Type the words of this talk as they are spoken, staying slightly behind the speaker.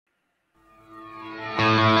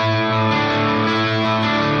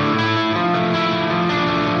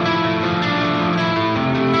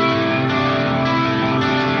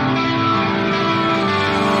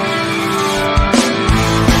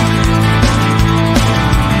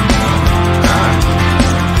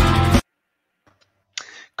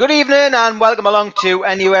Good evening and welcome along to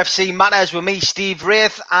NUFC Matters with me, Steve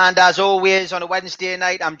Wraith. And as always, on a Wednesday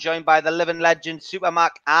night, I'm joined by the living legend, Super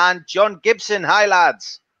Mac, and John Gibson. Hi,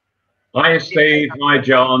 lads. Hi, Steve. Hi,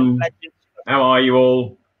 John. How are you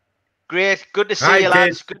all? Great. Good to see you,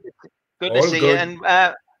 lads. Good to see you.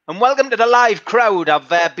 And welcome to the live crowd.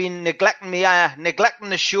 I've been neglecting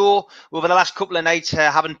the show over the last couple of nights,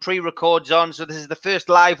 having pre-records on. So this is the first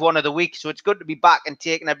live one of the week. So it's good to be back and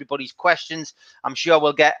taking everybody's questions. I'm sure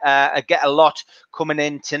we'll get a lot coming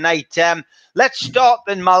in tonight. Let's start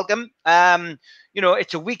then, Malcolm. You know,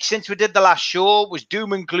 it's a week since we did the last show. It was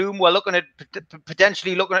doom and gloom. We're looking at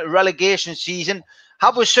potentially looking at relegation season.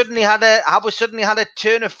 Have we suddenly had a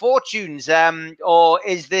turn of fortunes, or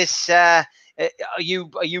is this? Are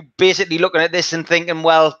you basically looking at this and thinking,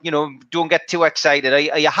 well, you know, don't get too excited?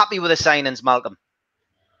 Are you happy with the signings, Malcolm?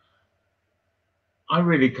 I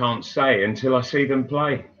really can't say until I see them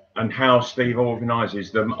play and how Steve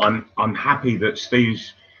organises them. I'm happy that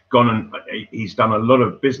Steve's gone and he's done a lot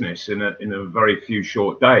of business in a very few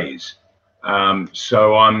short days.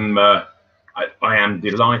 So I am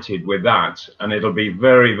delighted with that, and it'll be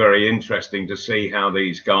very, very interesting to see how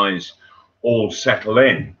these guys all settle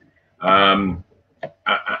in. And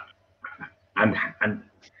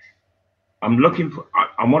I'm looking for.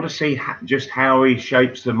 I want to see just how he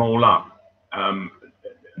shapes them all up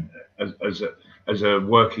as a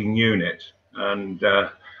working unit, and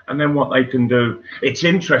then what they can do. It's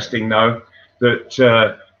interesting though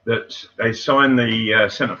that they signed the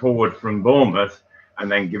centre forward from Bournemouth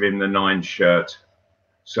and then give him the 9 shirt.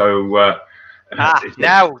 So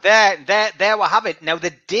now there we have it. Now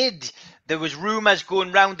there was rumours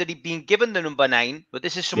going round that he'd been given the number 9, but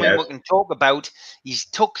this is something we can talk about. He's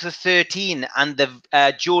took the 13, and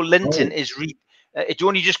the Joe Linton is it's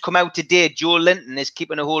only just come out today. Joe Linton is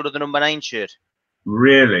keeping a hold of the number 9 shirt.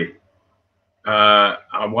 Really? I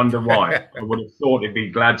wonder why. I would have thought he'd be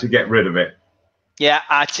glad to get rid of it. Yeah,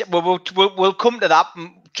 we'll come to that.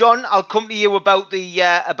 John, I'll come to you about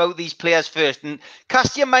these players first, and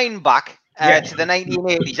cast your mind back to the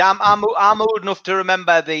 1980s. I'm old enough to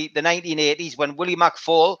remember the 1980s when Willie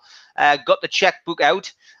McFall got the checkbook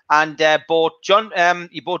out and bought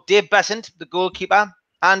he bought Dave Besant, the goalkeeper,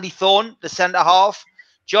 Andy Thorne, the centre half,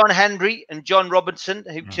 John Hendry and John Robinson,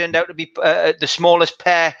 who turned out to be the smallest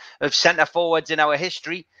pair of centre forwards in our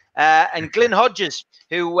history, and Glyn Hodges,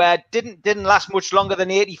 who didn't last much longer than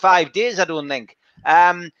 85 days, I don't think.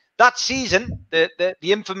 That season, the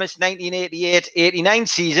infamous 1988-89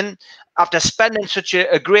 season, after spending such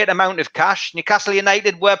a great amount of cash, Newcastle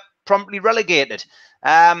United were promptly relegated.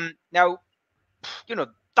 Now, you know,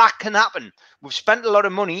 that can happen. We've spent a lot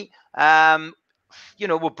of money. You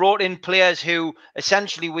know, we brought in players who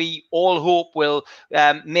essentially we all hope will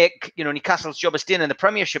make, you know, Newcastle's job of staying in the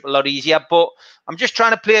Premiership a lot easier. But I'm just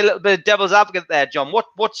trying to play a little bit of devil's advocate there, John.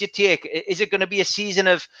 What's your take? Is it going to be a season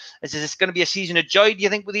of? Is this going to be a season of joy? Do you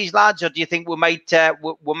think with these lads, or do you think we might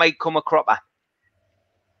come a cropper?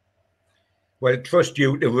 Well, trust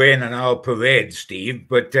you to rain on our parade, Steve.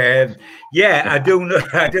 But yeah, I do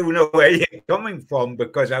know where you're coming from,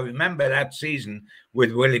 because I remember that season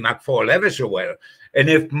with Willie McFall ever so well. And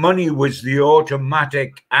if money was the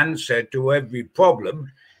automatic answer to every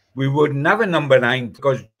problem, we wouldn't have a number 9,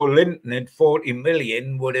 because Joe Linton at 40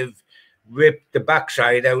 million would have ripped the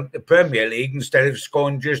backside out the Premier League instead of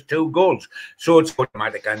scoring just 2 goals. So it's an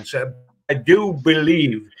automatic answer. I do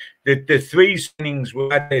believe that the 3 signings we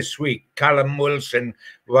had this week, Callum Wilson,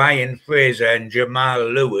 Ryan Fraser and Jamal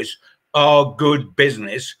Lewis, are good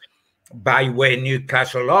business by where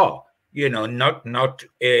Newcastle are. You know, not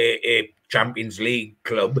a Champions League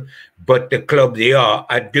club, but the club they are.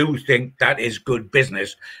 I do think that is good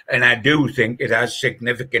business, and I do think it has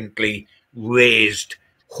significantly raised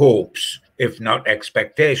hopes, if not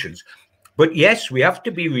expectations. But yes, we have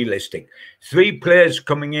to be realistic. 3 players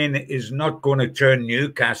coming in is not going to turn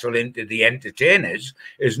Newcastle into the entertainers,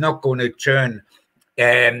 is not going to turn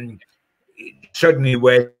suddenly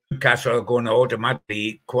where Newcastle are going to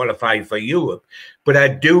automatically qualify for Europe. But I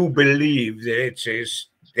do believe that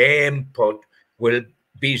their input will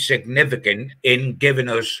be significant in giving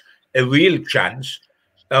us a real chance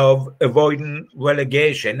of avoiding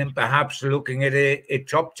relegation and perhaps looking at a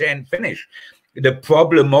top 10 finish. The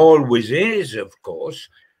problem always is, of course,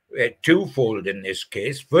 twofold in this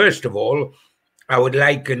case. First of all, I would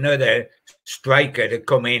like another striker to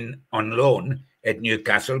come in on loan at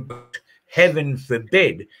Newcastle, but heaven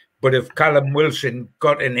forbid. But if Callum Wilson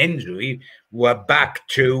got an injury, we're back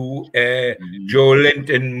to Joe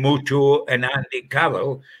Linton, Muto and Andy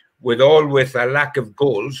Carroll, with a lack of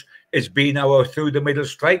goals, as being our through-the-middle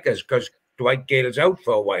strikers, because Dwight Gale's out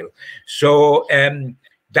for a while. So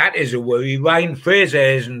that is a worry. Ryan Fraser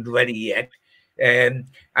isn't ready yet.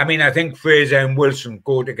 I mean, I think Fraser and Wilson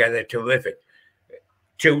go together terrific.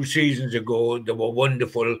 2 seasons ago, they were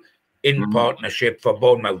wonderful in partnership for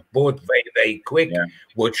Bournemouth, both very, very quick,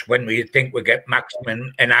 which when we think we get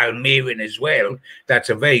Maximin and Almiron as well, that's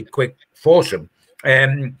a very quick foursome.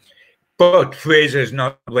 But Fraser's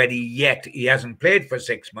not ready yet. He hasn't played for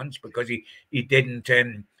 6 months because he didn't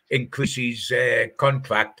increase his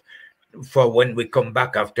contract for when we come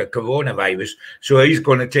back after coronavirus. So he's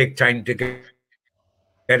going to take time to get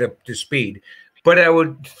up to speed. But I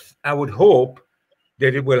would hope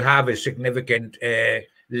that it will have a significant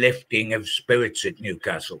lifting of spirits at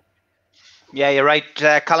Newcastle. Yeah, you're right.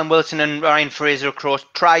 Callum Wilson and Ryan Fraser, of course,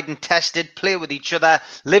 tried and tested, play with each other,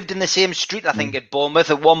 lived in the same street, I think, at Bournemouth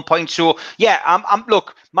at one point. So, yeah,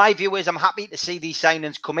 look, my view is I'm happy to see these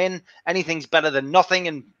signings come in. Anything's better than nothing,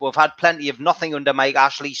 and we've had plenty of nothing under Mike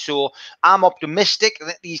Ashley. So I'm optimistic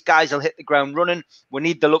that these guys will hit the ground running. We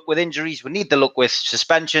need the luck with injuries. We need the luck with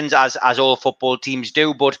suspensions, as all football teams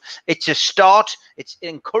do. But it's a start. It's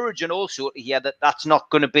encouraging also to hear that that's not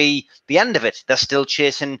going to be the end of it. They're still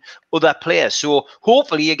chasing other players. So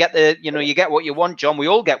hopefully you get you get what you want, John. We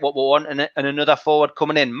all get what we want, and another forward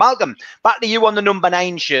coming in. Malcolm, back to you on the number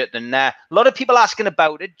 9 shirt. And a lot of people asking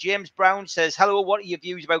about it. James Brown says, hello, what are your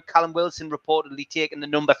views about Callum Wilson reportedly taking the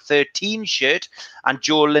number 13 shirt and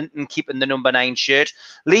Joe Linton keeping the number 9 shirt?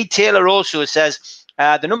 Lee Taylor also says,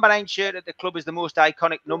 the number 9 shirt at the club is the most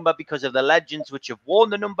iconic number because of the legends which have worn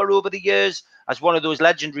the number over the years. As one of those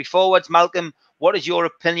legendary forwards, Malcolm, what is your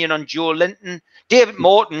opinion on Joe Linton? David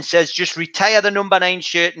Morton says, just retire the number 9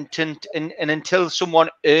 shirt until someone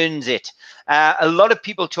earns it. A lot of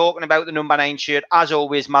people talking about the number 9 shirt. As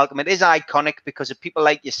always, Malcolm, it is iconic because of people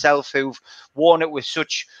like yourself who've worn it with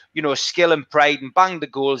such, skill and pride and banged the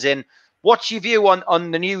goals in. What's your view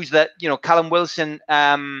on the news that, Callum Wilson,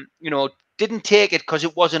 didn't take it because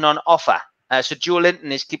it wasn't on offer? So Joe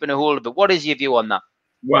Linton is keeping a hold of it. What is your view on that?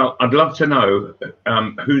 Well, I'd love to know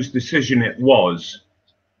whose decision it was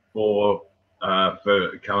for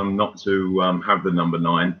Callum not to have the number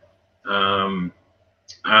 9.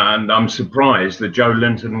 And I'm surprised that Joe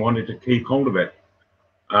Linton wanted to keep hold of it.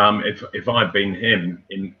 If I'd been him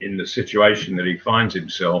in the situation that he finds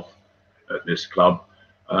himself at this club,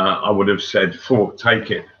 I would have said,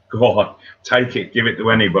 take it. Go on, take it. Give it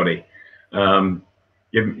to anybody.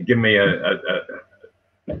 Give me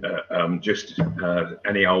just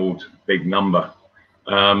any old big number.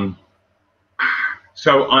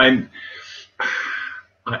 So I'm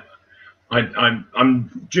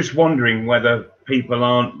just wondering whether people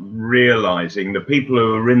aren't realizing, the people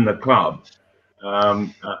who are in the club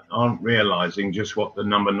aren't realizing just what the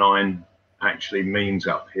number 9 actually means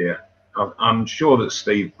up here. I'm sure that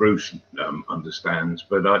Steve Bruce understands,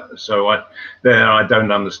 but I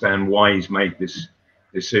don't understand why he's made this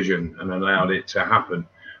decision and allowed it to happen.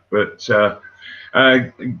 But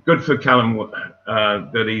good for Callum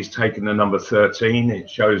that he's taken the number 13. It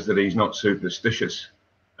shows that he's not superstitious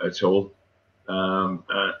at all,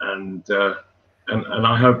 and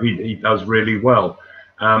I hope he does really well.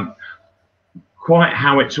 Quite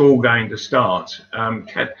how it's all going to start.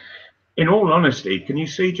 In all honesty, can you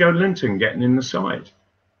see Joe Linton getting in the side?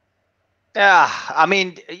 Yeah, I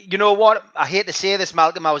mean, you know what? I hate to say this,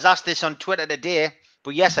 Malcolm. I was asked this on Twitter today,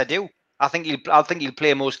 but yes, I do. I think he'll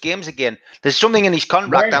play most games again. There's something in his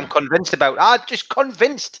contract I'm convinced about. I'm just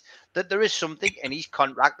convinced that there is something in his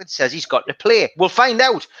contract that says he's got to play. We'll find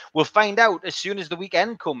out. We'll find out as soon as the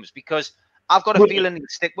weekend comes, because I've got a feeling he'll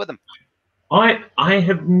stick with him. I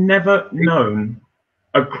have never known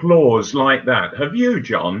a clause like that. Have you,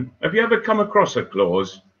 John? Have you ever come across a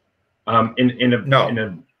clause in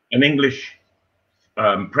an English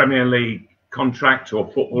Premier League contract or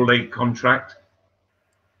Football League contract?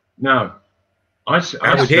 No. I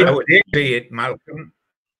would hate to see it, Malcolm.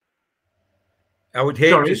 I would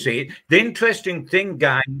hate to see it. The interesting thing,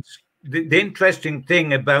 guys, the interesting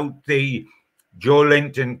thing about the Joe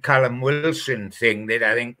Linton, Callum Wilson thing that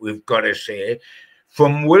I think we've got to say,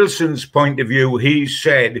 from Wilson's point of view, he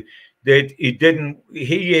said that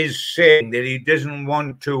he is saying that he doesn't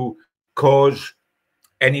want to cause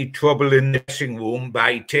any trouble in the dressing room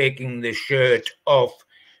by taking the shirt off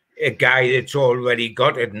a guy that's already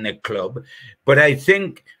got it in the club. But I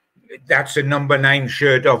think that's a number 9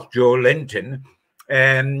 shirt off Joe Linton.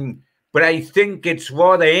 But I think it's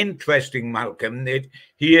rather interesting, Malcolm, that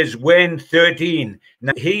he has worn 13.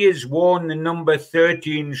 Now, he has worn the number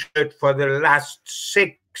 13 shirt for the last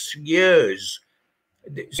 6 years,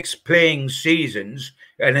 6 playing seasons,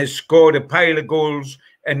 and has scored a pile of goals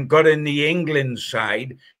and got in the England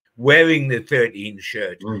side wearing the 13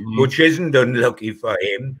 shirt, which isn't unlucky for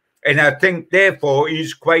him. And I think, therefore,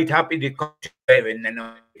 he's quite happy to continue wearing the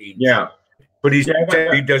 19 shirt. But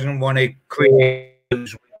he doesn't want to create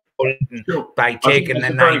by taking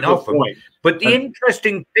the 9 off him. But the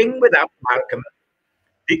interesting thing with that, Malcolm,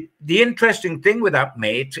 the interesting thing with that,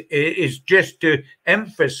 mate, is just to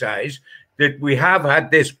emphasize that we have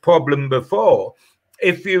had this problem before.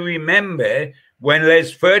 If you remember, when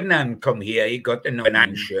Les Ferdinand come here, he got the number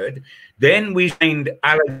 9 shirt. Then we signed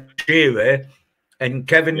Alan Shearer, and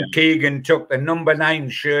Kevin Keegan took the number 9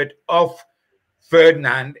 shirt off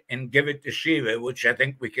Ferdinand and give it to Shearer, which I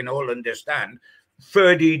think we can all understand.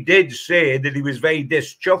 Ferdy did say that he was very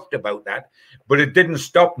dischuffed about that, but it didn't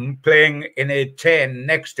stop him playing in a 10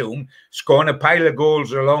 next to him, scoring a pile of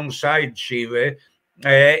goals alongside Shearer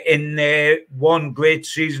in one great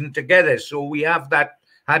season together. So we have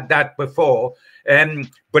had that before.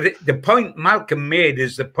 But the point Malcolm made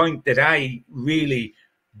is the point that I really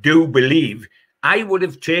do believe. I would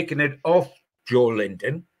have taken it off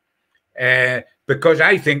Joelinton because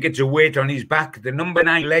I think it's a weight on his back. The number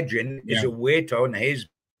 9 legend is a weight on his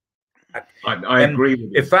back. I agree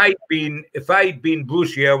with you. If I'd been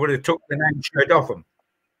Brucey, I would have took the 9 shirt off him.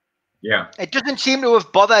 Yeah. It doesn't seem to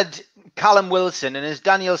have bothered Callum Wilson, and as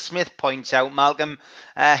Daniel Smith points out, Malcolm,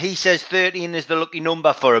 he says 13 is the lucky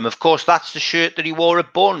number for him. Of course, that's the shirt that he wore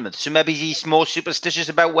at Bournemouth, so maybe he's more superstitious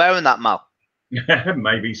about wearing that, Mal.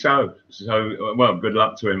 Maybe so. So, well, good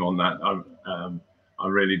luck to him on that. I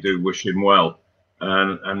really do wish him well,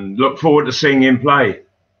 and look forward to seeing him play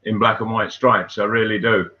in black and white stripes. I really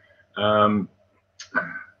do. But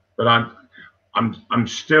I'm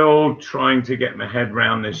still trying to get my head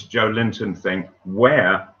around this Joelinton thing.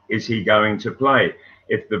 Where is he going to play?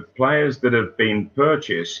 If the players that have been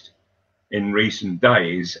purchased in recent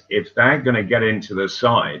days, if they're going to get into the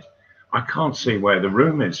side, I can't see where the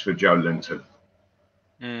room is for Joelinton.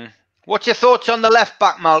 What's your thoughts on the left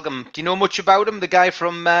back, Malcolm? Do you know much about him? The guy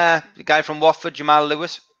from Watford, Jamal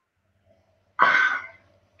Lewis.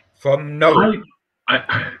 From Norwich.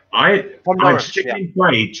 I've seen him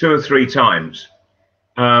play 2 or 3 times.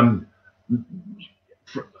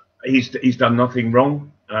 He's done nothing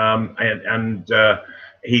wrong, and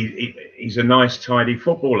he's a nice, tidy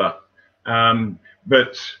footballer.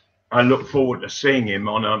 But I look forward to seeing him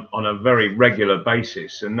on a very regular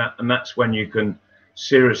basis, and that's when you can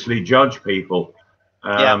seriously judge people.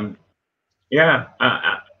 But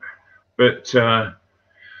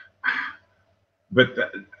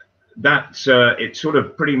that's it's sort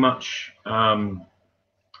of pretty much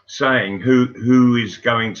saying who is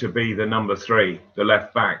going to be the number 3, the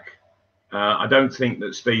left back. I don't think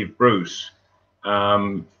that Steve Bruce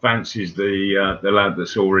fancies the lad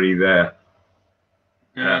that's already there.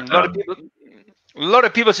 A lot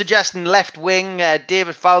of people suggesting left wing.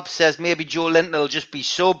 David Phelps says maybe Joelinton will just be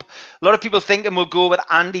sub. A lot of people thinking we'll go with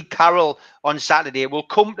Andy Carroll on Saturday. We'll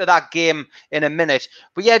come to that game in a minute.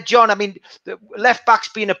 But yeah, John, I mean, the left back's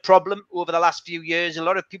been a problem over the last few years. A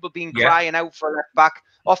lot of people been crying out for a left back.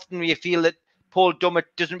 Often we feel that Paul Dummett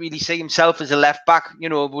doesn't really see himself as a left back. You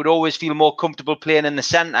know, would always feel more comfortable playing in the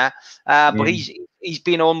centre. But he's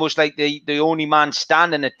been almost like the only man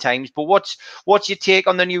standing at times. But what's your take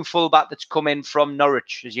on the new fullback that's come in from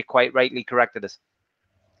Norwich, as you quite rightly corrected us?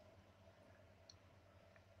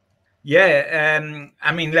 Yeah,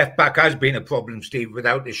 I mean, left back has been a problem, Steve,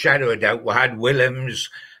 without a shadow of doubt. We had Willems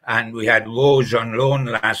and we had Rose on loan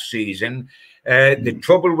last season. The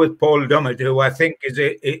trouble with Paul Dummett, who I think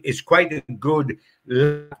is quite a good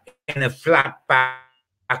in a flat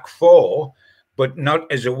back 4, but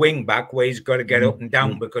not as a wing back where he's got to get up and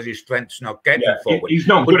down because his strength's not getting forward. He's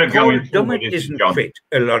not good at going forward. Dummett isn't fit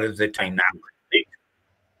a lot of the time now.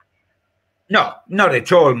 No, not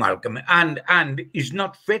at all, Malcolm. And he's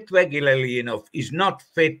not fit regularly enough. He's not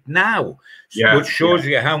fit now, which shows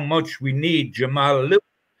you how much we need Jamal Lewis,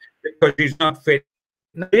 because he's not fit.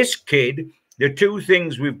 Now, this kid, the 2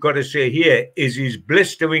 things we've got to say here is he's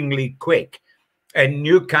blisteringly quick, and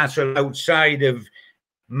Newcastle outside of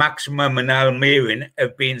Maximum and Almiron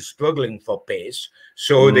have been struggling for pace.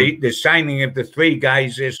 So the signing of the 3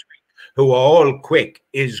 guys this week who are all quick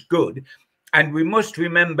is good. And we must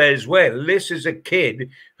remember as well, this is a kid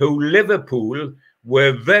who Liverpool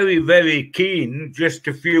were very, very keen just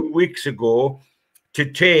a few weeks ago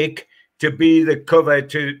to take to be the cover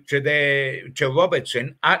to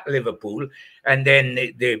Robertson at Liverpool. And then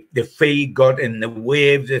the fee got in the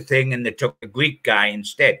way of the thing, and they took the Greek guy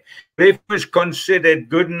instead. But it was considered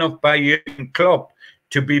good enough by Jurgen Klopp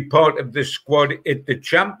to be part of the squad at the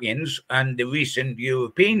champions and the recent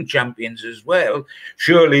European champions as well,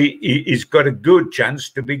 surely he's got a good chance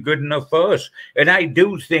to be good enough for us. And I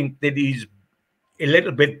do think that he's a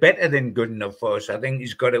little bit better than good enough for us. I think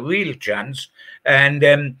he's got a real chance. And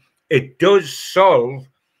it does solve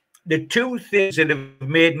the two things that have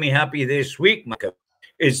made me happy this week, Michael,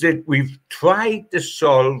 is that we've tried to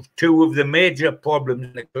solve two of the major problems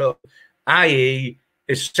in the club, i.e.,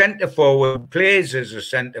 a centre forward plays as a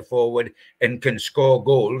centre forward and can score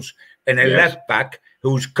goals, and a left back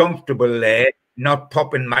who's comfortable there, not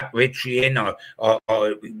popping Matt Ritchie in or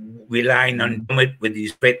relying on Dummett with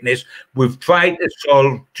his fitness. We've tried to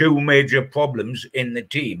solve two major problems in the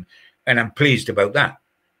team, and I'm pleased about that.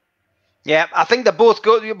 Yeah, I think they're both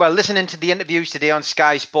good. Well, listening to the interviews today on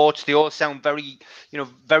Sky Sports, they all sound very,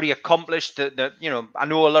 very accomplished. I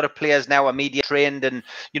know a lot of players now are media trained and,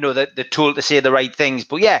 they're told to say the right things.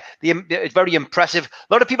 But yeah, it's very impressive.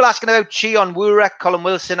 A lot of people asking about Chion Wura. Colin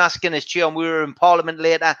Wilson asking, is Chion Wura in Parliament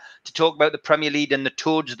later to talk about the Premier League and the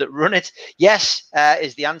toads that run it? Yes,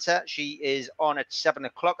 is the answer. She is on at 7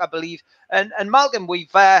 o'clock, I believe. And Malcolm,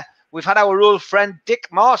 We've had our old friend Dick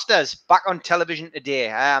Masters back on television today.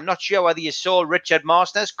 I'm not sure whether you saw Richard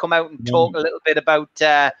Masters come out and talk a little bit about,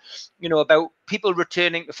 about people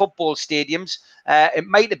returning to football stadiums. It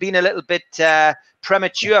might have been a little bit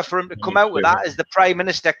premature for him to come out with that, as the Prime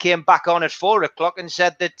Minister came back on at 4 o'clock and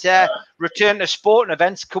said that return to sporting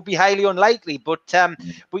events could be highly unlikely. But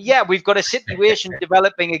yeah, we've got a situation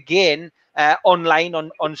developing again online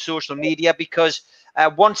on social media, because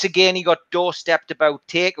once again, he got doorstepped about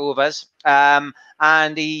takeovers,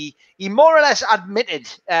 and he more or less admitted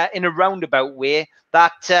in a roundabout way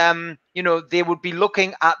that, they would be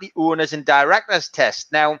looking at the owners and directors test.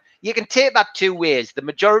 Now, you can take that two ways. The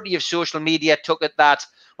majority of social media took it that,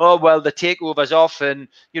 oh, well, the takeover's off, and,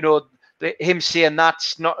 him saying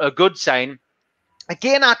that's not a good sign.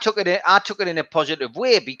 Again, I took it in a positive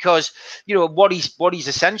way, because what he's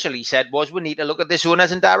essentially said was, we need to look at this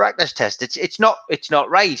owners and directors test. It's not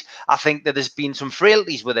right. I think that there's been some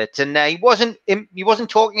frailties with it, and he wasn't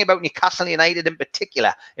talking about Newcastle United in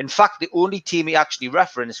particular. In fact, the only team he actually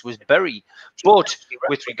referenced was Bury. But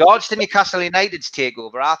with regards to Newcastle United's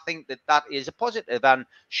takeover, I think that is a positive. And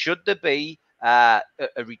should there be a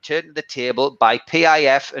return to the table by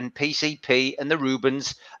PIF and PCP and the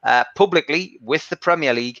Reubens publicly with the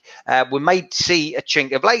Premier League, we might see a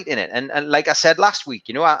chink of light in it. And like I said last week,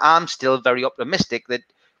 I'm still very optimistic that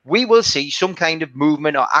we will see some kind of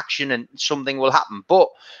movement or action and something will happen. But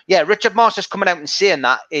yeah, Richard Masters coming out and saying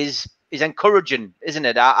that is encouraging, isn't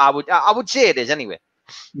it? I would say it is anyway.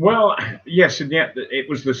 Well, yes, and yet it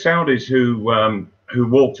was the Saudis who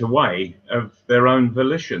walked away of their own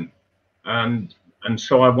volition. And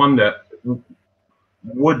so I wonder,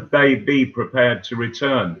 would they be prepared to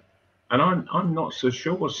return? And I'm not so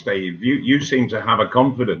sure, Steve. You seem to have a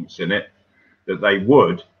confidence in it that they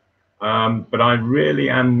would, but I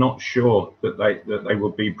really am not sure that they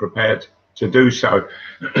would be prepared to do so.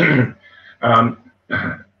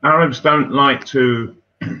 Arabs don't like to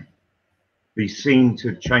be seen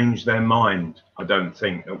to change their mind. I don't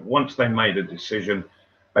think. Once they made a decision,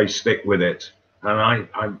 they stick with it.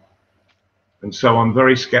 And so I'm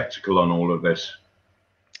very sceptical on all of this.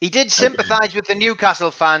 He did sympathise with the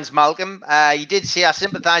Newcastle fans, Malcolm. He did say, I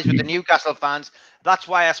sympathise with the Newcastle fans. That's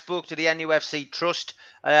why I spoke to the NUFC Trust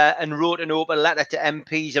and wrote an open letter to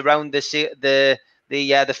MPs around the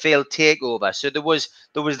failed takeover. So there was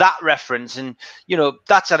that reference, and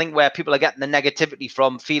that's, I think, where people are getting the negativity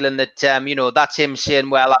from, feeling that that's him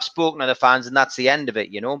saying, well, I've spoken to the fans and that's the end of it,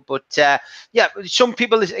 But yeah, some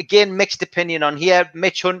people, again, mixed opinion on here.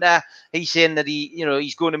 Mitch Hunter, he's saying that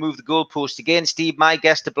he's going to move the goalpost again. Steve, my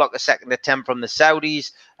guess, to block a second attempt from the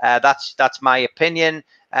Saudis. That's my opinion.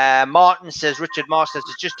 Martin says Richard Masters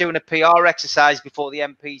is just doing a PR exercise before the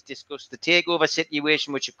MPs discuss the takeover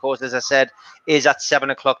situation, which, of course, as I said, is at 7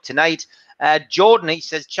 o'clock tonight. Jordan, he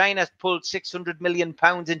says China's pulled £600 million in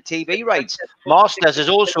TV rights. Masters has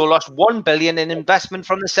also lost $1 billion in investment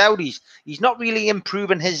from the Saudis. He's not really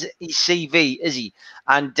improving his CV, is he?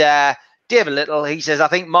 And David Little, he says, I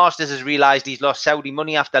think Masters has realised he's lost Saudi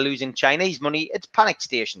money after losing Chinese money. It's panic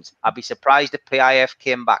stations. I'd be surprised if PIF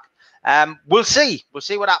came back. We'll see. We'll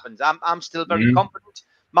see what happens. I'm still very confident.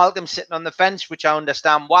 Malcolm's sitting on the fence, which I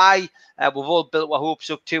understand why. We've all built our hopes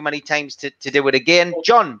up too many times to do it again.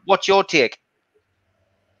 John, what's your take?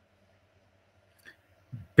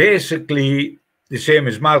 Basically the same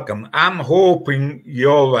as Malcolm. I'm hoping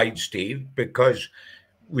you're right, Steve, because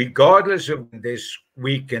regardless of this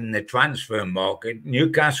week in the transfer market,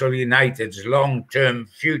 Newcastle United's long-term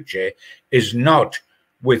future is not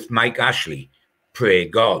with Mike Ashley. pray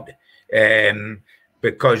God,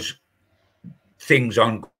 because things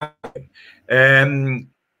aren't.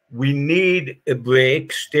 We need a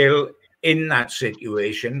break still in that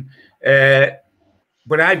situation.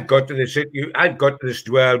 But I've got to this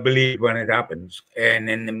where I'll believe when it happens. And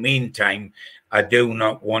in the meantime, I do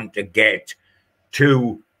not want to get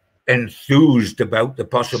too enthused about the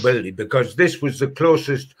possibility, because this was the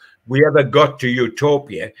closest we ever got to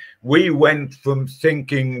utopia. We went from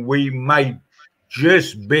thinking we might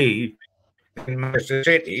just be in Manchester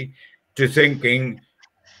City to thinking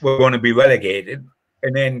we're going to be relegated,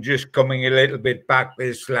 and then just coming a little bit back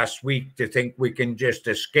this last week to think we can just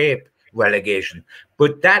escape relegation.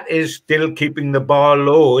 But that is still keeping the bar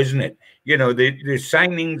low, isn't it? You know, the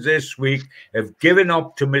signings this week have given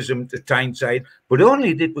optimism to Tyneside, but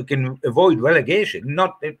only that we can avoid relegation,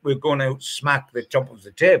 not that we're going to smack the top of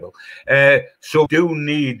the table. So do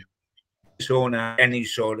need this owner any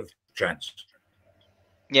sort of chance.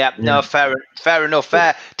 Yeah, no, fair enough.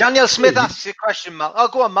 Daniel Smith asks a question, Mal. Oh,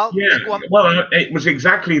 go on, Mal. Yeah, go on. Well, it was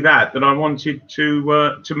exactly that I wanted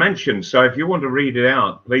to mention. So if you want to read it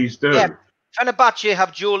out, please do. Yeah. Fenerbahce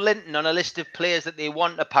have Joe Linton on a list of players that they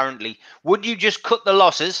want, apparently. Would you just cut the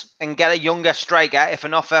losses and get a younger striker if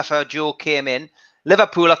an offer for Joe came in?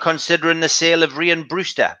 Liverpool are considering the sale of Ryan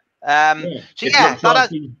Brewster. It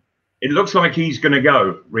looks like he's going to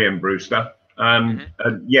go, Ryan Brewster. And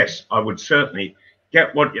yes, I would certainly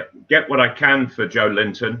get what I can for Joe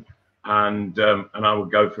Linton, and I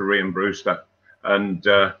would go for Ryan Brewster. And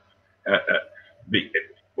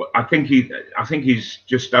I think he's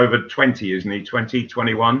just over 20, isn't he? 20,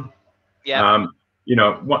 21. Yeah. You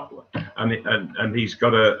know what? And he's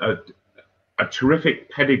got a terrific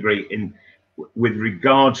pedigree with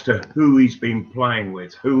regards to who he's been playing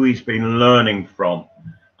with, who he's been learning from,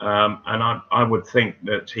 and I would think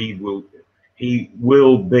that he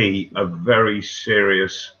will be a very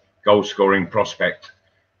serious goal-scoring prospect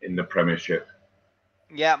in the Premiership.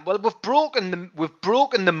 Yeah, well, we've broken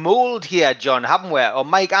the mold here, John, haven't we? Or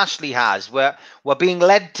Mike Ashley has. We're being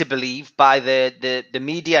led to believe by the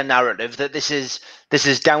media narrative that this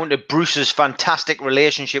is down to Bruce's fantastic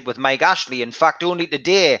relationship with Mike Ashley. In fact, only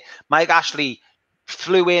today, Mike Ashley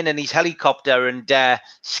flew in his helicopter and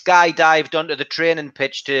skydived onto the training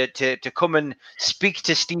pitch to come and speak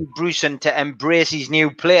to Steve Bruce and to embrace his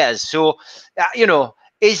new players. So, you know,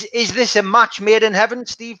 is this a match made in heaven,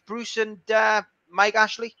 Steve Bruce and Mike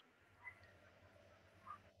Ashley?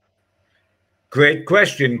 Great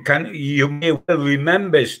question. You may well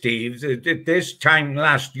remember, Steve, that at this time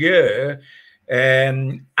last year,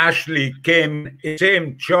 Ashley came in the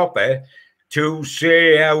same chopper to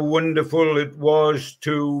say how wonderful it was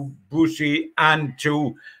to Brucey and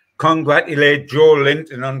to congratulate Joe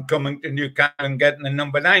Linton on coming to Newcastle and getting the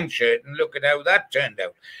number 9 shirt. And look at how that turned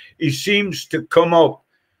out. He seems to come up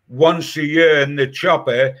once a year in the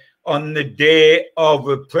chopper on the day of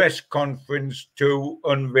a press conference to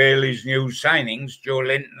unveil his new signings. Joe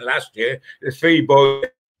Linton last year, the three boys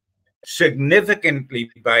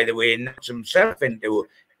significantly, by the way, knocks himself into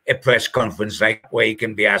a press conference like where he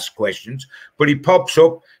can be asked questions. But he pops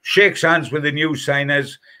up, shakes hands with the new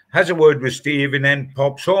signers, has a word with Steve, and then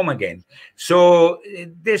pops home again. So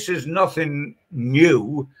this is nothing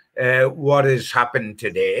new, what has happened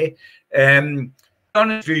today. I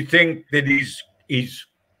honestly think that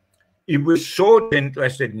he was so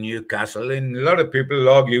interested in Newcastle, and a lot of people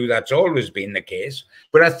argue that's always been the case.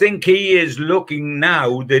 But I think he is looking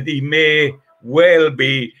now that he may well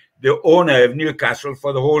be the owner of Newcastle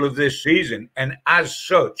for the whole of this season, and as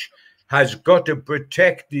such has got to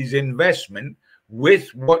protect his investment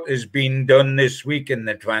with what has been done this week in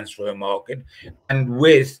the transfer market and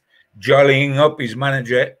with jollying up his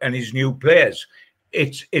manager and his new players.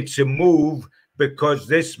 It's a move because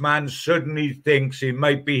this man suddenly thinks he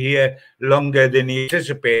might be here longer than he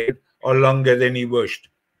anticipated or longer than he wished.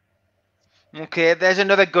 Okay, there's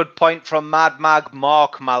another good point from Mad Mag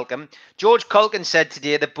Mark Malcolm. George Culkin said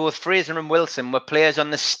today that both Fraser and Wilson were players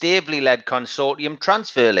on the Staveley-led consortium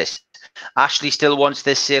transfer list. Ashley still wants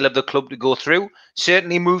this sale of the club to go through.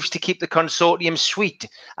 Certainly moves to keep the consortium sweet.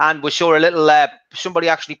 And we saw a little, somebody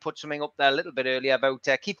actually put something up there a little bit earlier about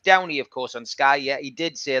Keith Downey, of course, on Sky. Yeah, he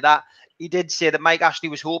did say that. He did say that Mike Ashley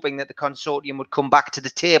was hoping that the consortium would come back to the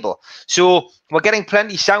table. So we're getting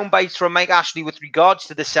plenty sound bites from Mike Ashley with regards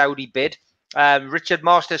to the Saudi bid. Richard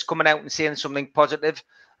Masters coming out and saying something positive.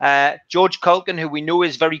 George Culkin, who we know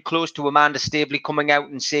is very close to Amanda Staveley, coming out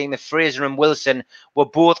and saying that Fraser and Wilson were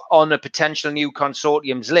both on a potential new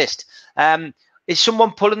consortium's list. Is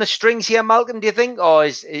someone pulling the strings here, Malcolm, do you think? Or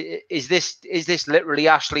is this literally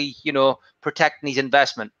Ashley, you know, protecting his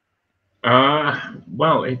investment?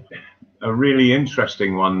 Well, a really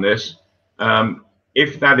interesting one. This,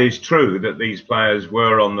 if that is true that these players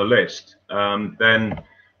were on the list, then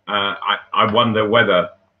I wonder whether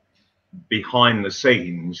behind the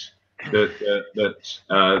scenes that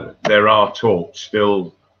there are talks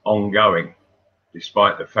still ongoing,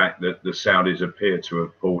 despite the fact that the Saudis appear to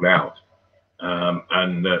have pulled out,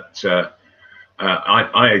 and that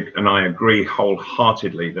I agree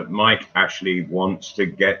wholeheartedly that Mike Ashley wants to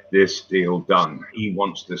get this deal done. He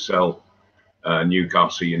wants to sell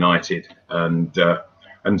Newcastle United,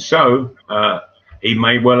 and so he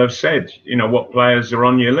may well have said, you know, what players are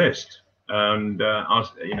on your list, and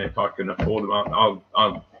you know, if I can afford them,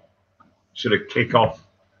 I'll sort of kick off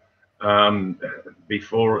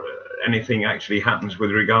before anything actually happens with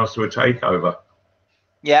regards to a takeover.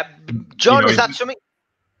 Yeah, John, you know, is that something?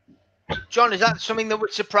 John, is that something that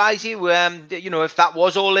would surprise you? You know, if that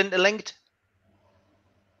was all interlinked.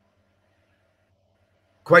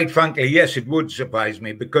 Quite frankly, yes, it would surprise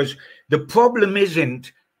me, because the problem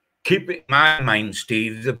isn't, keep it in my mind,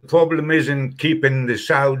 Steve, the problem isn't keeping the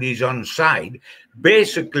Saudis on side.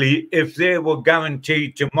 Basically, if they were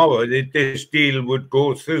guaranteed tomorrow that this deal would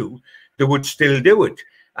go through, they would still do it.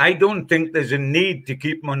 I don't think there's a need to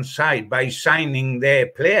keep them on side by signing their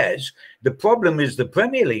players. The problem is the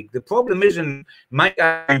Premier League. The problem isn't Mike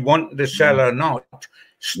Ashley wanting to sell or not,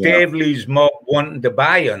 Staveley's mob wanting to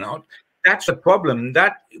buy or not. That's the problem.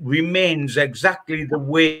 That remains exactly the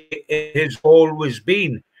way it has always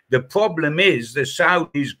been. The problem is the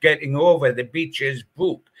Saudis getting over the beaches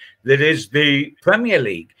book that is the Premier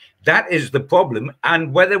League. That is the problem.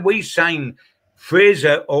 And whether we sign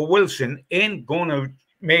Fraser or Wilson ain't going to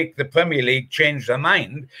make the Premier League change their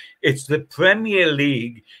mind. It's the Premier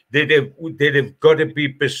League that have got to be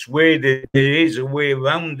persuaded there is a way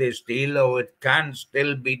around this deal, or it can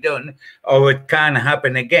still be done, or it can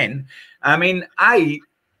happen again. I mean,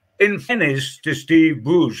 in fairness to Steve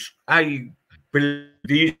Bruce, I believe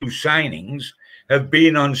these two signings have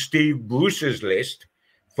been on Steve Bruce's list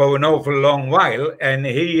for an awful long while, and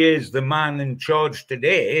he is the man in charge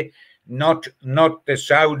today, not the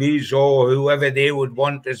Saudis or whoever they would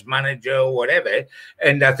want as manager or whatever.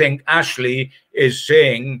 And I think Ashley is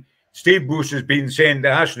saying, Steve Bruce has been saying to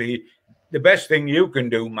Ashley, the best thing you can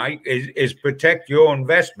do, Mike, is protect your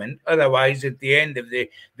investment. Otherwise, at the end of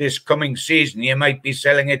this coming season, you might be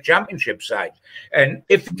selling a championship side. And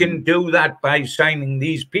if you can do that by signing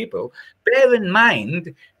these people, bear in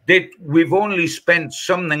mind that we've only spent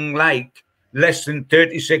something like less than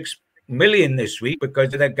 36 million this week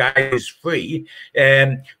because the guy is free.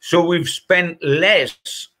 So we've spent less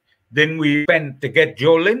than we spent to get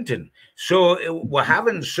Joe Linton. So we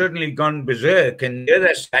haven't certainly gone berserk. And the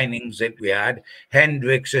other signings that we had,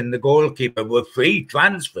 Hendricks and the goalkeeper, were free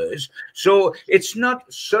transfers. So it's not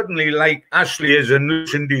suddenly like Ashley has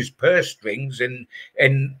loosened his purse strings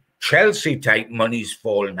and Chelsea-type money's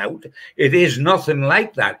fallen out. It is nothing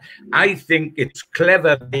like that. I think it's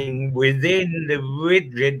clever being within the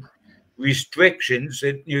rigid restrictions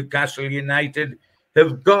that Newcastle United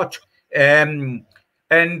have got. And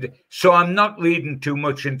so I'm not reading too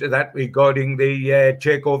much into that regarding the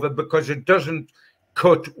takeover, because it doesn't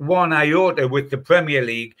cut one iota with the Premier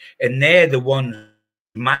League, and they're the ones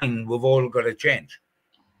mind we've all got to change.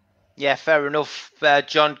 Yeah, fair enough,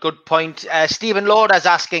 John. Good point. Stephen Lord is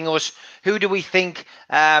asking us, who do we think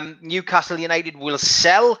Newcastle United will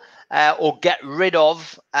sell or get rid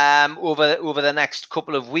of over the next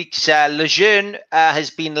couple of weeks? Lejeune has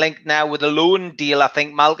been linked now with a loan deal, I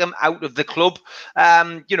think, Malcolm, out of the club.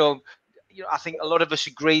 You know, I think a lot of us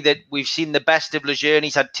agree that we've seen the best of Lejeune.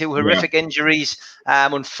 He's had two horrific injuries.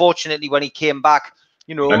 Unfortunately, when he came back,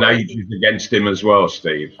 you know, and age is against him as well,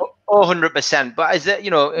 Steve. 100%. But is it, you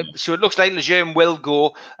know, so it looks like Lejeune will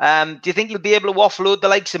go. Do you think he'll be able to offload the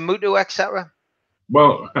likes of Mutu, etc.?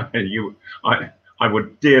 Well, I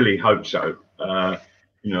would dearly hope so.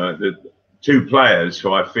 You know, the two players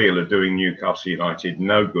who I feel are doing Newcastle United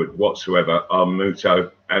no good whatsoever are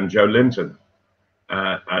Muto and Joe Linton,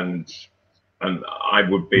 and I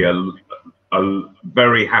would be a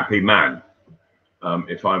very happy man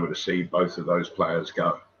if I were to see both of those players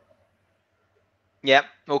go. Yeah.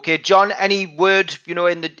 Okay, John. Any word, you know,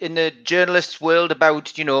 in the journalists' world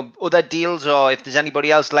about, you know, other deals, or if there's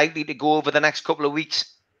anybody else likely to go over the next couple of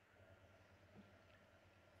weeks?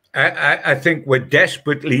 I think we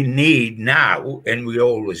desperately need now, and we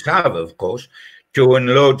always have, of course, to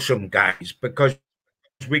unload some guys, because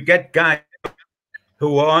we get guys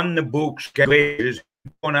who are on the books, get wages,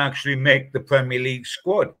 don't actually make the Premier League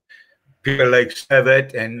squad. People like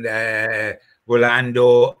Sevet and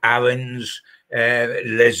Rolando, Aarons,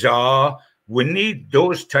 Lazar. We need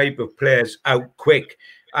those type of players out quick.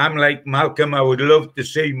 I'm like Malcolm. I would love to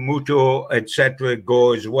see Muto, etc.,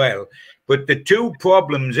 go as well. But the two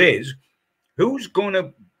problems is who's going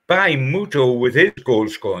to buy Muto with his goal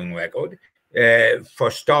scoring record,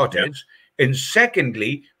 for starters. Yeah. And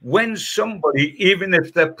secondly, when somebody, even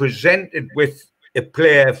if they're presented with a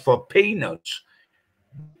player for peanuts,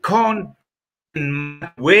 can't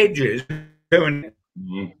wages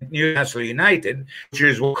Newcastle United, which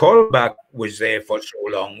is what Colback was there for so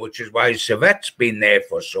long, which is why Servette's been there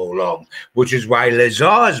for so long, which is why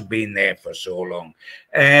Lazar's been there for so long.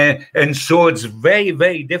 And so it's very,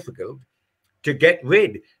 very difficult to get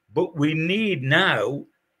rid. But we need now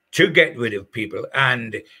to get rid of people.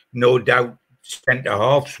 And no doubt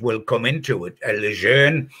centre-halves will come into it.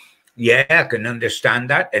 Lejeune, yeah, I can understand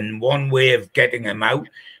that. And one way of getting him out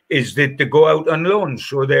is that to go out on loan.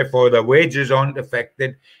 So therefore the wages aren't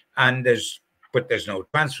affected, and there's no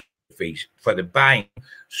transfer fees for the buying.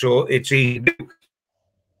 So it's easy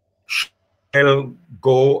to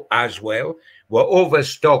go as well. We're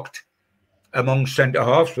overstocked among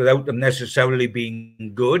centre-halves without them necessarily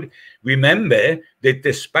being good. Remember that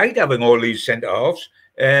despite having all these centre-halves,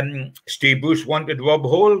 Steve Bruce wanted Rob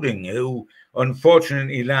Holding, who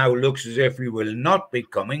unfortunately now looks as if he will not be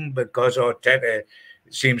coming because Arteta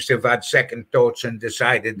seems to have had second thoughts and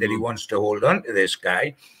decided that he wants to hold on to this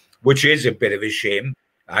guy, which is a bit of a shame,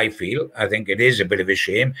 I feel. I think it is a bit of a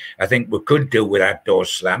shame. I think we could do with that door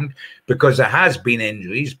slammed because there has been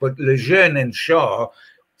injuries, but Lejeune and Shaw,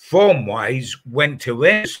 form-wise, went to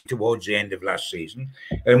rest towards the end of last season.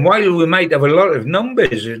 And while we might have a lot of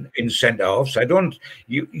numbers in centre-halves,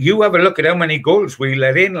 you have a look at how many goals we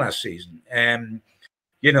let in last season.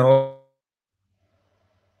 You know,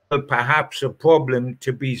 perhaps a problem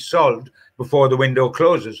to be solved before the window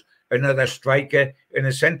closes. Another striker in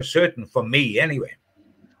a centre, certain for me anyway.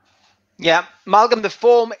 Yeah, Malcolm, the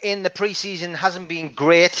form in the pre-season hasn't been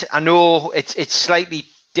great. I know it's slightly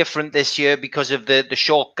different this year because of the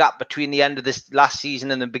short gap between the end of this last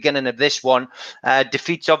season and the beginning of this one.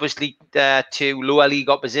 Defeats obviously to lower league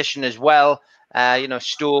opposition as well. You know,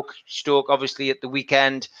 Stoke obviously at the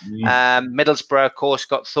weekend. Middlesbrough, of course,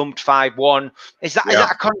 got thumped 5-1. Is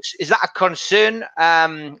that a concern,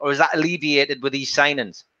 or is that alleviated with these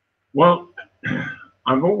signings? Well,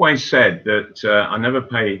 I've always said that I never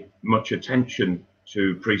pay much attention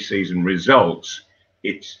to pre-season results.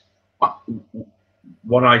 It's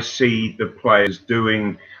what I see the players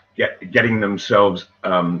doing, getting themselves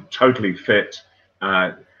totally fit,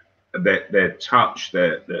 their touch,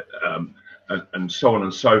 and so on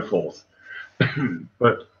and so forth.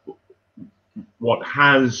 But what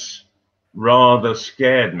has rather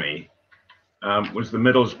scared me was the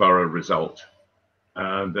Middlesbrough result,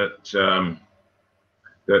 that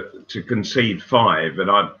to concede 5,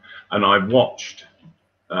 and I watched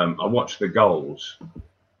the goals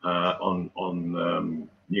on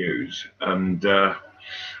news, and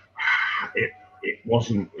it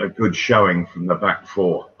wasn't a good showing from the back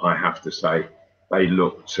four, I have to say. They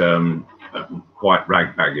looked quite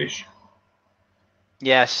ragbaggish.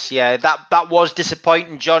 Yes, yeah, that was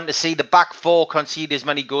disappointing, John, to see the back four concede as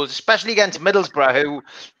many goals, especially against Middlesbrough, who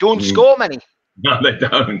don't score many. No, they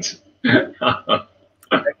don't.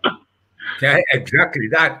 Yeah, exactly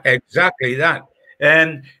that.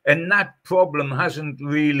 And that problem hasn't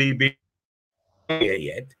really been here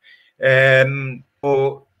yet.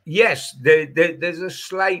 Or yes, there's a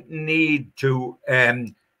slight need to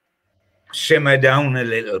simmer down a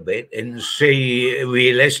little bit and see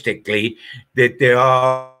realistically that there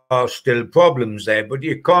are still problems there. But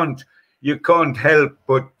you can't help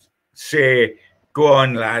but say, go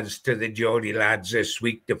on, lads, to the Geordie lads this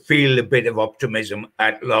week to feel a bit of optimism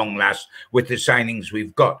at long last with the signings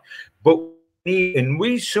we've got. But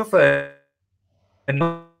we suffer, and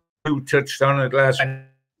you touched on it last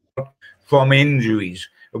night, from injuries.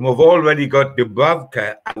 And we've already got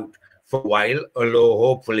Dubravka out for a while, although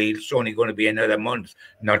hopefully it's only going to be another month,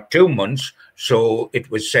 not 2 months. So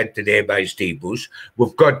it was said today by Steve Bruce.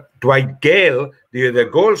 We've got Dwight Gale, the other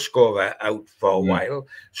goal scorer, out for a while.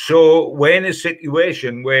 So we're in a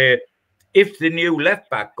situation where if the new left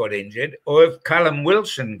back got injured, or if Callum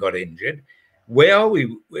Wilson got injured, where are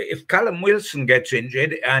we? If Callum Wilson gets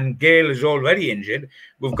injured and Gale is already injured,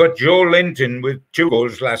 we've got Joe Linton with 2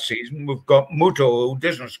 goals last season. We've got Muto, who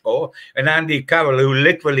doesn't score, and Andy Carroll, who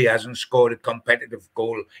literally hasn't scored a competitive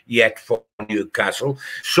goal yet for Newcastle.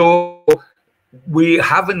 So we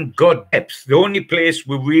haven't got depth. The only place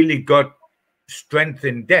we really got strength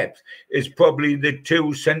and depth is probably the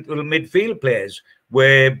 2 central midfield players,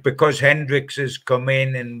 where because Hendricks has come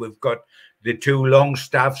in and we've got the 2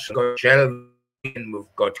 Longstaffs, got Shelby, and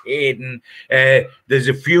we've got Hayden. There's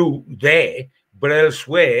a few there, but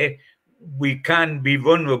elsewhere we can be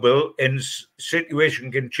vulnerable, and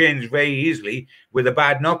situation can change very easily with a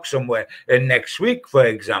bad knock somewhere. And next week, for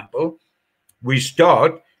example, we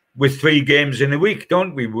start with 3 games in a week,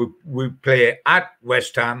 don't we? We play at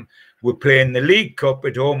West Ham, we're playing the League Cup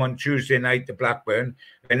at home on Tuesday night to Blackburn,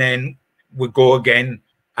 and then we go again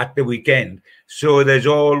at the weekend. So there's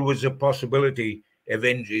always a possibility of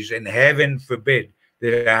injuries, and heaven forbid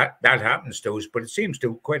that happens to us, but it seems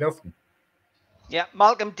to quite often. Yeah,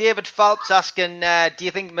 Malcolm, David Phelps asking, do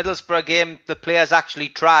you think Middlesbrough game the players actually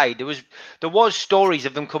tried? There was stories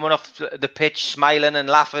of them coming off the pitch smiling and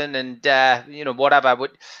laughing and whatever.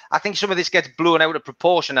 But I think some of this gets blown out of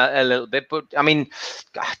proportion a little bit. But I mean,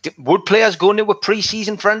 would players go into a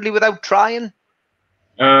pre-season friendly without trying?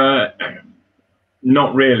 Not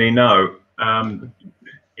really, no.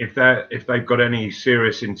 If they've got any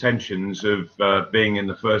serious intentions of being in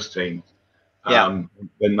the first team, then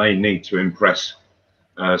they need to impress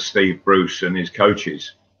Steve Bruce and his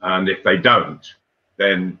coaches, and if they don't,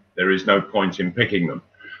 then there is no point in picking them.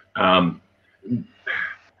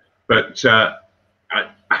 But I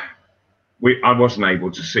wasn't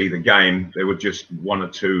able to see the game. There were just 1 or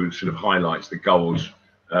 2 sort of highlights, the goals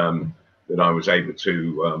that I was able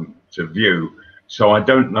to view. So I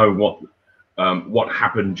don't know what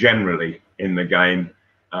happened generally in the game,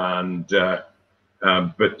 and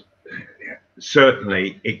but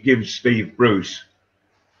certainly it gives Steve Bruce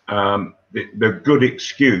the good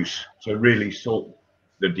excuse to really sort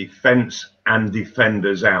the defence and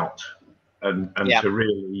defenders out, and to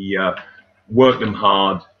really work them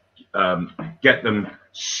hard, get them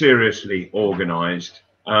seriously organised,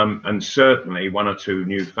 and certainly 1 or 2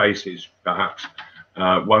 new faces perhaps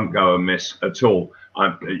won't go amiss at all.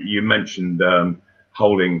 You mentioned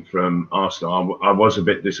Holding from Arsenal. I was a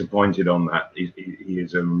bit disappointed on that. He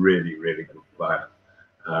is a really, really good player,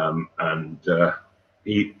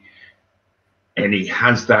 and he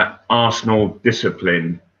has that Arsenal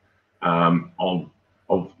discipline of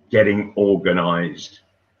getting organised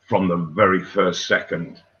from the very first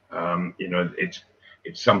second. It's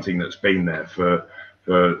something that's been there for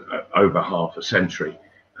over half a century,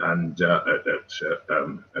 and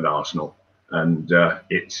at Arsenal, and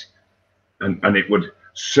it would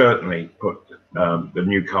certainly put the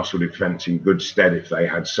Newcastle defence in good stead if they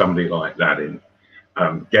had somebody like that in,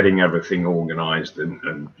 getting everything organised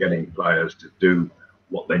and getting players to do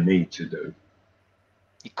what they need to do.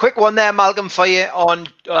 Quick one there, Malcolm, for you on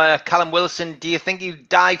Callum Wilson. Do you think he'd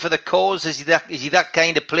die for the cause? Is he that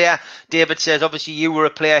kind of player? David says, obviously, you were a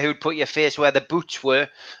player who'd put your face where the boots were.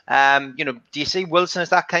 Do you see Wilson as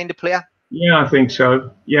that kind of player? Yeah, I think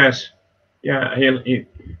so. Yes. Yeah,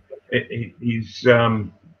 he's.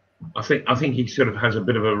 I think he sort of has a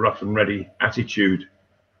bit of a rough and ready attitude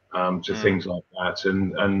to things like that,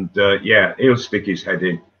 and yeah, he'll stick his head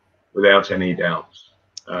in without any doubts,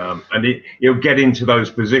 and he'll get into those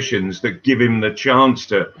positions that give him the chance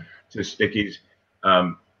to stick his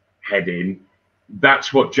head in.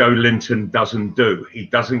 That's what Joe Linton doesn't do. He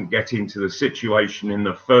doesn't get into the situation in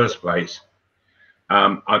the first place.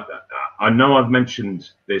 I know I've mentioned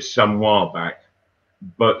this some while back,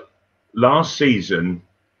 but last season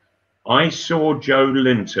I saw Joe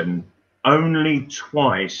Linton only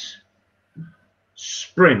twice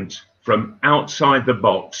sprint from outside the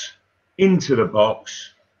box into the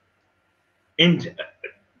box,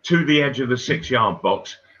 to the edge of the 6-yard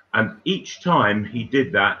box, and each time he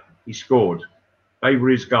did that, he scored. They were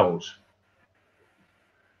his goals.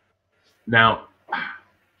 Now,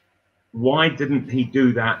 why didn't he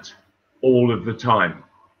do that all of the time?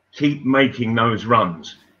 Keep making those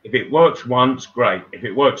runs. If it works once, great. If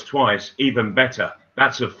it works twice, even better.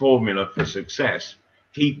 That's a formula for success.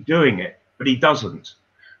 Keep doing it, but he doesn't.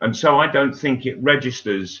 And so I don't think it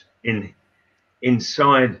registers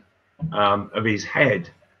inside of his head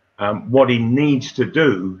what he needs to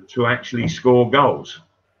do to actually score goals.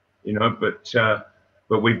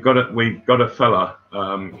 But we've got a fella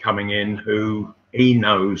coming in who he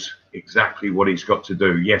knows exactly what he's got to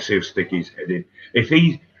do. Yes, he'll stick his head in. If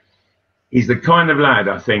he's the kind of lad,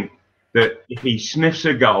 I think, that if he sniffs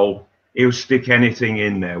a goal, he'll stick anything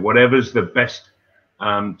in there, whatever's the best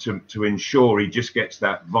to ensure he just gets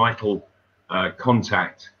that vital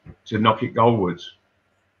contact to knock it goalwards.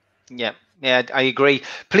 Yeah, I agree.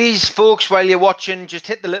 Please, folks, while you're watching, just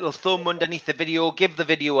hit the little thumb underneath the video, give the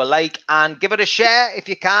video a like, and give it a share if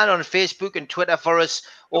you can on Facebook and Twitter for us.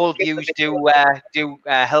 All views do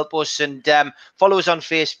help us, and follow us on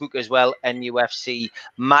Facebook as well. NUFC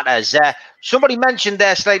Matters. Somebody mentioned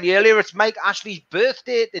there slightly earlier, it's Mike Ashley's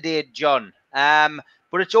birthday today, John.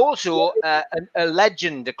 but it's also a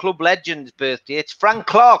legend, a club legend's birthday. It's Frank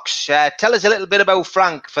Clark's. Tell us a little bit about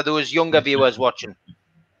Frank for those younger viewers watching.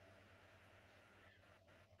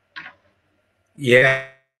 Yeah,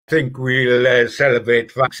 I think we'll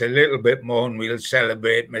celebrate Frank's a little bit more, and we'll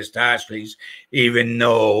celebrate Mr. Ashley's, even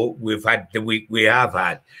though we've had the week we have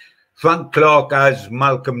had. Frank Clark, as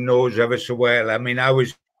Malcolm knows ever so well. I mean, I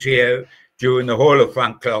was here during the whole of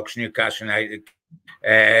Frank Clark's Newcastle United.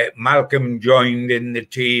 Malcolm joined in the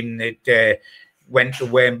team that went to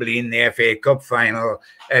Wembley in the FA Cup final,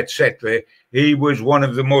 etc. He was one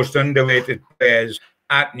of the most underrated players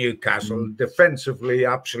at Newcastle. Defensively,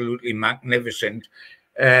 absolutely magnificent.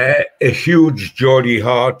 A huge Geordie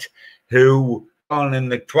Hart, who on in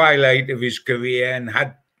the twilight of his career and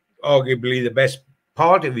had arguably the best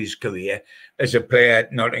part of his career as a player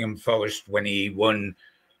at Nottingham Forest when he won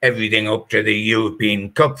everything up to the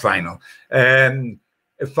European Cup final. A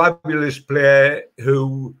fabulous player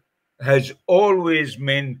who has always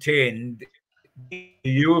maintained the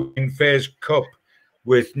European Fairs Cup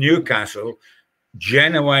with Newcastle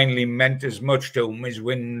genuinely meant as much to him as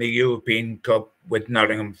winning the European Cup with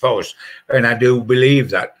Nottingham Forest. And I do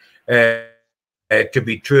believe that to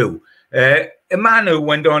be true. A man who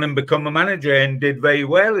went on and become a manager and did very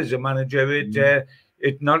well as a manager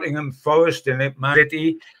at Nottingham Forest and at Man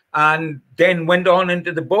City, and then went on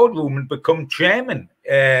into the boardroom and become chairman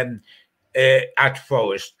at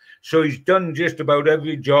Forest. So he's done just about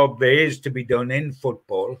every job there is to be done in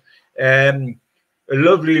football. A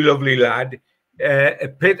lovely, lovely lad.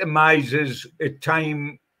 Epitomizes a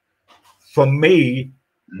time for me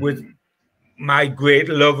with my great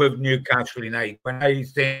love of Newcastle United. When I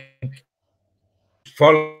think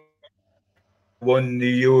won the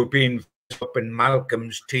European Cup and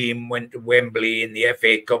Malcolm's team went to Wembley in the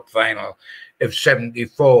FA Cup final of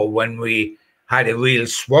 '74, when we had a real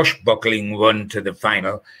swashbuckling run to the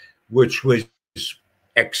final, which was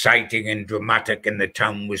exciting and dramatic, and the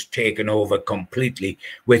town was taken over completely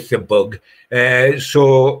with the bug.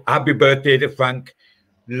 So happy birthday to Frank.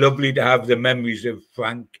 Lovely to have the memories of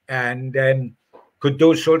Frank. And could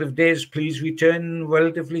those sort of days please return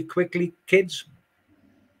relatively quickly, kids?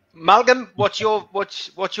 Malcolm, what's your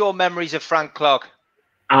memories of Frank Clark?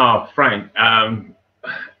 Frank,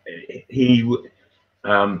 he was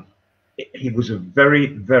a very,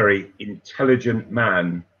 very intelligent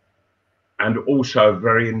man, and also a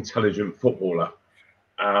very intelligent footballer.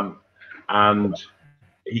 And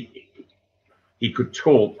he could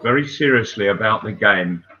talk very seriously about the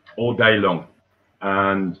game all day long.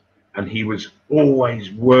 And he was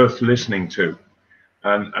always worth listening to.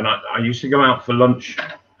 And I used to go out for lunch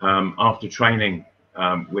after training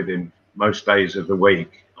with him most days of the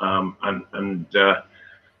week. And I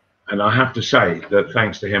have to say that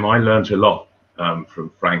thanks to him, I learned a lot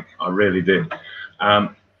from Frank. I really did.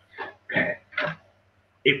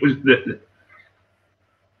 It was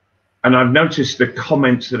and I've noticed the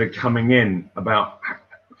comments that are coming in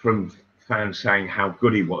from fans saying how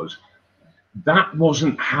good he was. That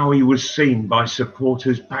wasn't how he was seen by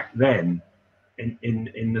supporters back then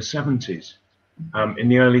in the 70s, in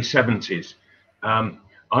the early 70s.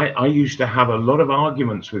 I used to have a lot of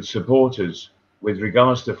arguments with supporters with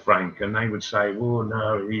regards to Frank, and they would say, "Oh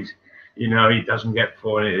no, he doesn't get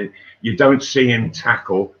forward. You don't see him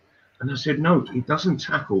tackle." And I said, no, he doesn't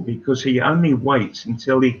tackle because he only waits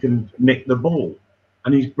until he can nick the ball.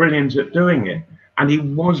 And he's brilliant at doing it. And he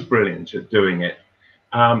was brilliant at doing it.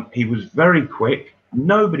 He was very quick.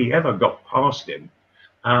 Nobody ever got past him.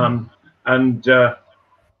 And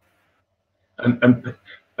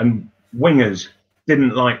wingers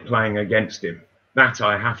didn't like playing against him. That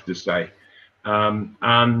I have to say.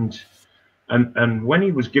 And when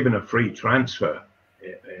he was given a free transfer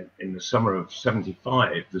in the summer of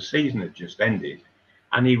 '75, the season had just ended,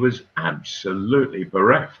 and he was absolutely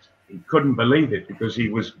bereft. He couldn't believe it, because he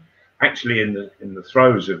was actually in the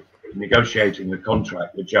throes of negotiating the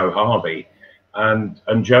contract with Joe Harvey, and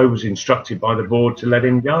Joe was instructed by the board to let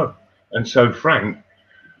him go. And so Frank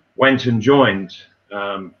went and joined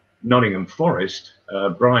Nottingham Forest.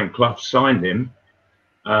 Brian Clough signed him,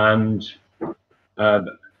 and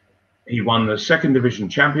he won the Second Division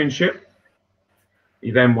Championship. He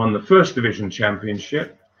then won the First Division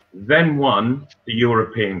Championship, then won the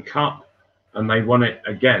European Cup, and they won it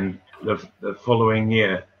again the following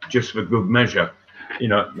year, just for good measure.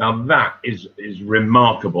 Now that is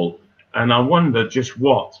remarkable. And I wonder just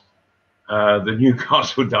what the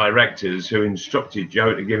Newcastle directors, who instructed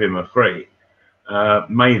Joe to give him a free,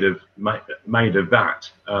 made of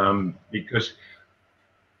that, because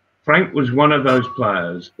Frank was one of those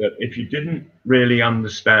players that if you didn't really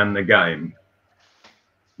understand the game,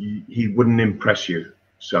 he wouldn't impress you.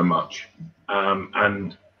 so much,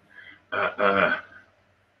 and I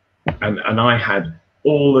had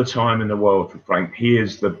all the time in the world for Frank. He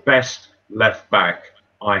is the best left back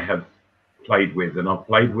I have played with, and I've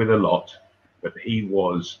played with a lot, but he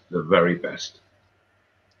was the very best.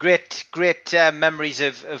 Great memories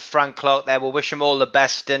of Frank Clark there. We'll wish him all the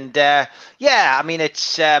best. And yeah, I mean,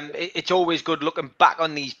 it's always good looking back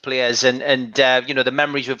on these players and you know, the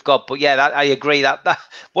memories we've got. But yeah, I agree that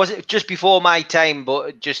wasn't just before my time,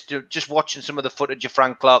 but just watching some of the footage of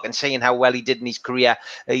Frank Clark and seeing how well he did in his career.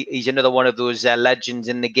 He's another one of those legends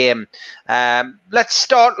in the game. Let's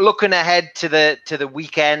start looking ahead to the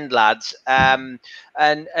weekend, lads. And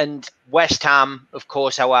West Ham, of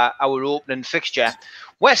course, our opening fixture.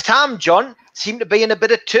 West Ham, John, seem to be in a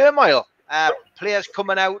bit of turmoil. Players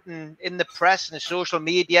coming out in the press and social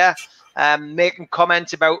media, making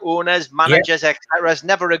comments about owners, managers, etc. is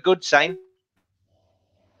never a good sign.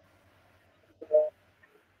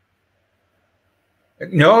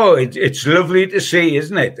 No, it's lovely to see,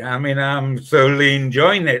 isn't it? I mean, I'm thoroughly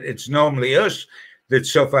enjoying it. It's normally us that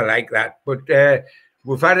suffer like that. But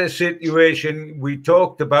we've had a situation, we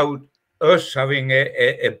talked about us having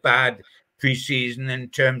a bad pre-season in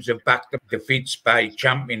terms of back-up defeats by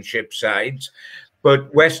championship sides.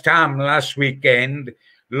 But West Ham last weekend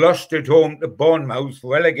lost at home to Bournemouth,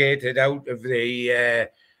 relegated out of the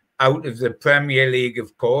Premier League,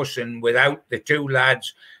 of course, and without the two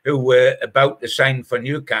lads who were about to sign for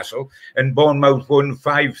Newcastle. And Bournemouth won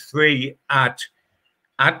 5-3 at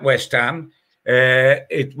West Ham.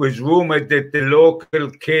 It was rumoured that the local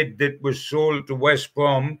kid that was sold to West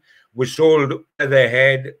Brom was sold to the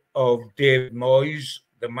head of David Moyes,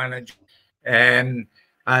 the manager, and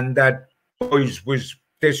that Moyes was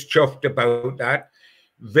chuffed about that.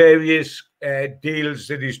 Various deals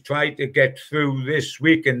that he's tried to get through this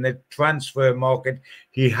week in the transfer market,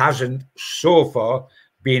 he hasn't so far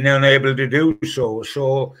been unable to do so.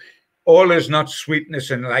 So all is not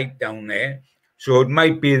sweetness and light down there. So it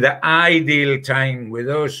might be the ideal time with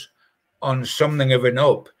us on something of an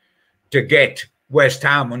up to get West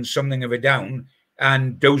Ham on something of a down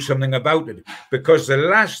and do something about it. Because the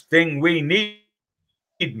last thing we need,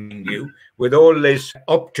 with all this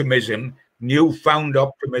optimism, newfound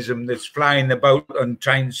optimism that's flying about on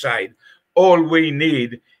Tyneside, all we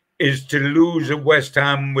need is to lose at West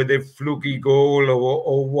Ham with a fluky goal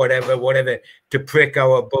or whatever to prick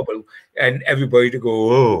our bubble and everybody to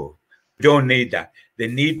go, oh, we don't need that. They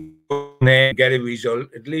need to get a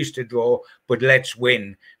result, at least a draw, but let's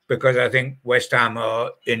win. Because I think West Ham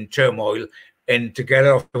are in turmoil, and to get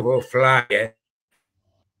off of a flyer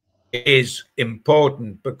is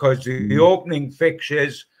important because the opening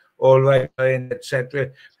fixtures, all right,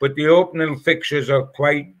 etc., but the opening fixtures are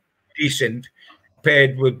quite decent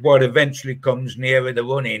compared with what eventually comes nearer the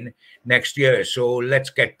run-in next year. So let's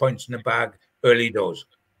get points in the bag early doors.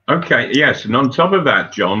 Okay, yes, and on top of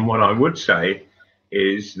that, John, what I would say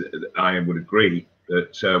is that I would agree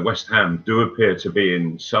that West Ham do appear to be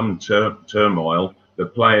in some turmoil. The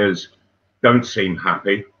players don't seem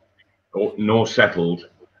happy nor settled.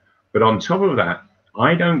 But on top of that,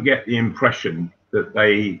 I don't get the impression that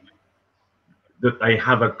they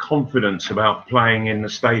have a confidence about playing in the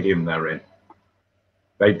stadium they're in.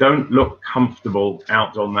 They don't look comfortable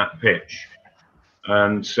out on that pitch.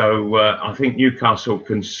 And so I think Newcastle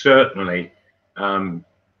can certainly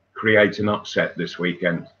create an upset this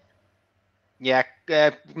weekend. Yeah,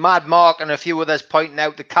 Mad Mark and a few others pointing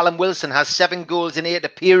out that Callum Wilson has 7 goals in 8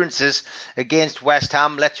 appearances against West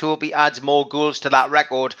Ham. Let's hope he adds more goals to that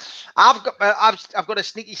record. I've got a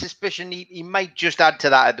sneaky suspicion he might just add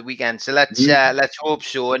to that at the weekend. So let's hope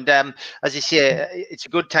so. And as you say, it's a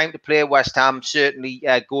good time to play West Ham. Certainly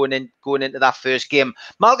going into that first game.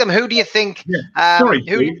 Malcolm, who do you think? Yeah.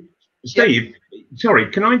 Sorry, Steve.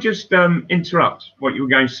 Sorry, can I just interrupt what you were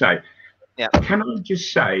going to say? Yeah. Can I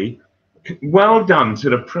just say, well done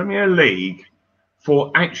to the Premier League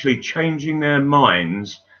for actually changing their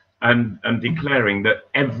minds and declaring that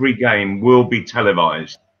every game will be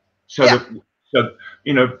televised, so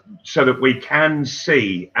that we can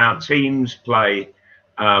see our teams play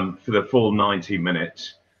for the full 90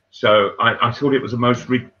 minutes. So I thought it was the most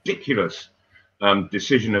ridiculous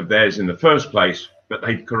decision of theirs in the first place, but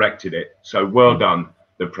they've corrected it. So well done,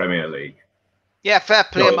 the Premier League. Yeah, fair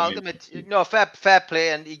play, Malcolm. Fair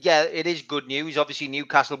play, and yeah, it is good news. Obviously,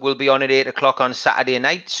 Newcastle will be on at 8 o'clock on Saturday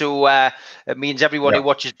night, so it means everyone who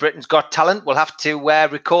watches Britain's Got Talent will have to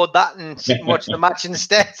record that and watch the match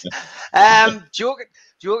instead.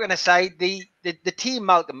 Joking aside, the team,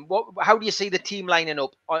 Malcolm, how do you see the team lining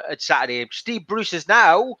up at Saturday? Steve Bruce is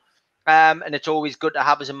now, and it's always good to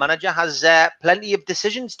have as a manager, has plenty of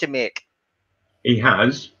decisions to make. He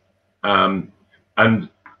has, and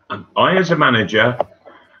I, as a manager,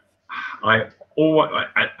 I always,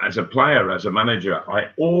 as a player, as a manager, I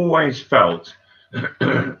always felt,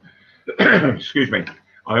 excuse me,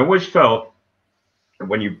 I always felt that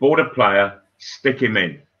when you bought a player, stick him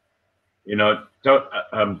in, you know, don't,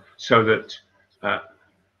 so that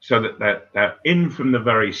they're in from the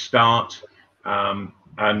very start, and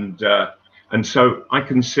so I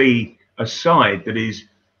can see a side that is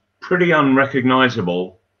pretty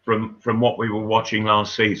unrecognisable from what we were watching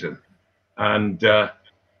last season, and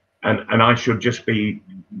I should just be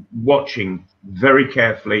watching very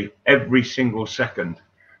carefully every single second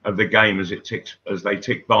of the game as they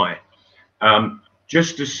tick by,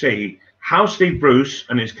 just to see how Steve Bruce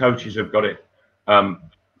and his coaches have got it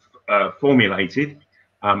formulated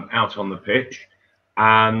out on the pitch,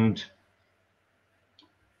 and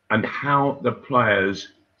how the players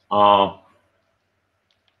are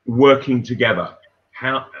working together,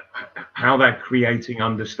 how they're creating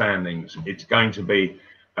understandings. It's going to be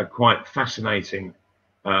a quite fascinating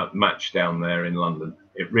match down there in London.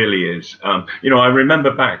 It really is. You know, I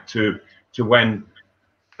remember back to when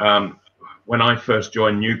I first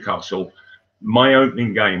joined Newcastle. My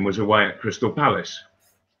opening game was away at Crystal Palace,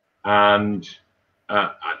 and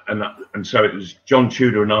so it was John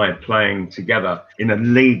Tudor and I playing together in a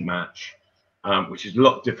league match, which is a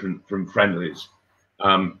lot different from friendlies.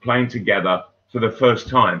 Playing together for the first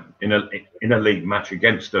time in a league match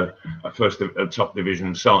against a top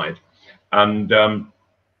division side, and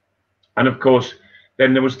of course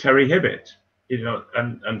then there was Terry Hibbitt, you know,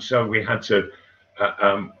 and so we had to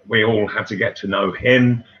we all had to get to know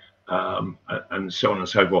him, and so on and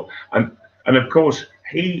so forth, and of course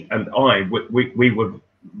he and I we were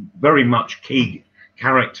very much key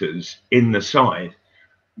characters in the side,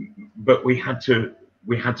 but we had to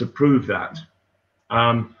prove that.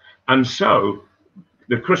 And so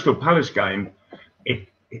the Crystal Palace game, it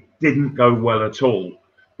didn't go well at all.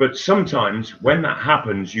 But sometimes when that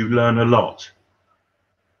happens, you learn a lot.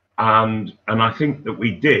 And I think that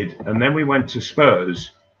we did. And then we went to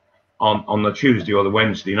Spurs on the Tuesday or the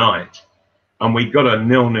Wednesday night, and we got a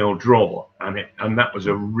 0-0 draw, and that was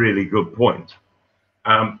a really good point.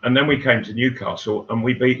 And then we came to Newcastle and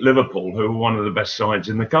we beat Liverpool, who were one of the best sides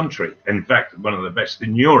in the country. In fact, one of the best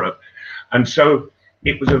in Europe. And so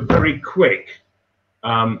it was a very quick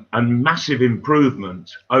and massive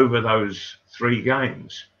improvement over those 3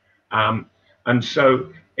 games. And so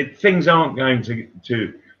things aren't going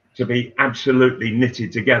to be absolutely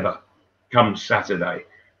knitted together come Saturday,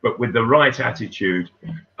 but with the right attitude,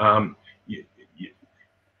 and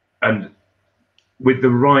with the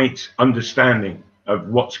right understanding of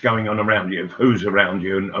what's going on around you, of who's around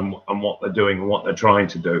you, and what they're doing and what they're trying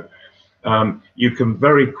to do, you can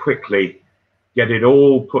very quickly get it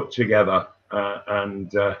all put together,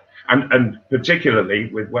 and particularly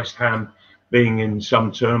with West Ham being in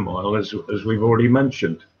some turmoil, as we've already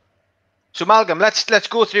mentioned. So Malcolm, let's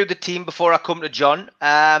go through the team before I come to John.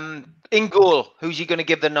 In goal, who's he going to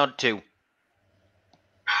give the nod to?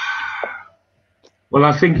 Well,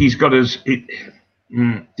 I think he's got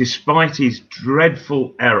despite his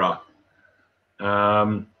dreadful error,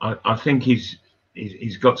 I think he's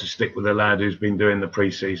got to stick with the lad who's been doing the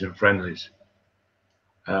pre-season friendlies.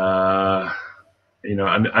 You know,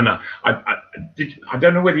 and I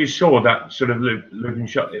don't know whether you saw that sort of looking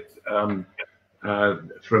shot from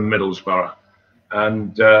Middlesbrough,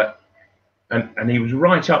 and he was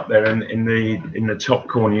right up there in the top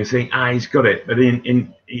corner. You think, he's got it, but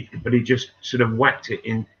but he just sort of whacked it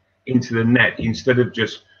into the net instead of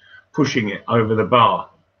just pushing it over the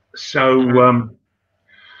bar. So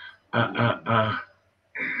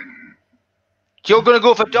you're going to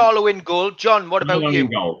go for Darlow in goal. John, what about you?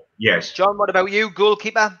 Goal. Yes. John, what about you?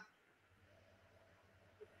 Goalkeeper?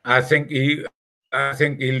 I think he'll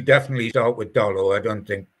definitely start with Darlow. I don't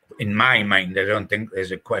think, in my mind,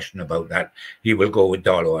 there's a question about that. He will go with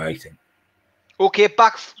Darlow, I think. Okay,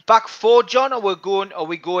 back 4, John. Are we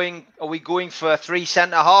going for 3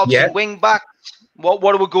 centre halves and wing backs? What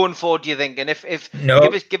are we going for, do you think? And if no,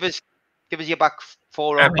 give us your back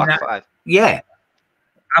 4 or back 5. Yeah.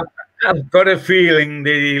 I've got a feeling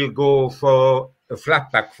that he'll go for a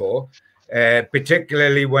flat back 4,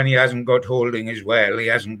 particularly when he hasn't got Holding as well. He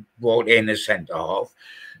hasn't brought in a centre half.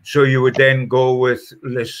 So you would then go with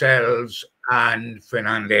Lascelles and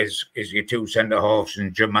Fernandes as your 2 centre halves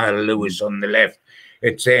and Jamal Lewis on the left.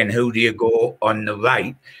 It's saying, who do you go on the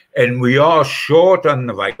right? And we are short on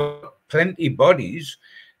the right, plenty bodies,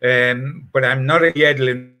 but I'm not a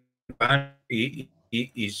Yedlin fan.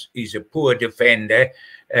 He's a poor defender.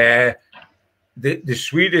 the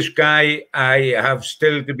Swedish guy I have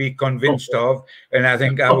still to be convinced of, and I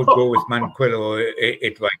think I would go with Manquillo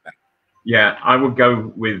it right now. Yeah, I would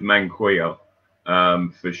go with Manquillo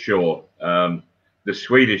for sure. The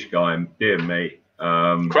Swedish guy, dear me.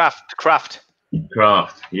 Kraft.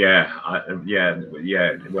 Yeah,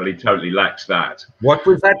 yeah. Well, he totally lacks that. What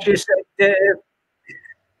was that you said?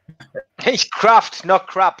 He's Kraft, not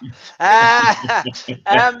crap.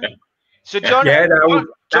 So John, yeah,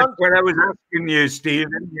 that's what I was asking you,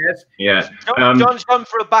 Stephen. Yes. Yeah. John's gone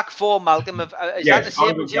for a back four, Malcolm. Is that the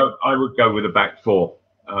same as you? I would go with a back four.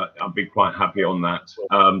 I'd be quite happy on that.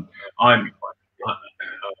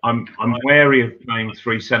 I'm wary of playing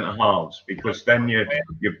three centre halves, because then you're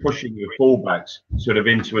pushing your fullbacks sort of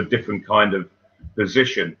into a different kind of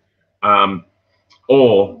position,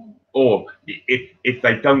 or if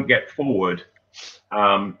they don't get forward,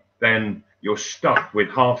 then you're stuck with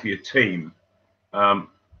half your team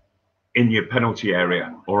in your penalty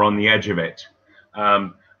area or on the edge of it,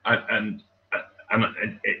 and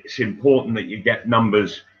it's important that you get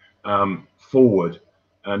numbers forward.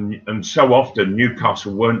 And so often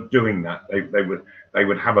Newcastle weren't doing that. They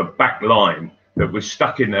would have a back line that was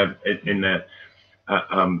stuck in the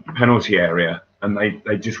penalty area, and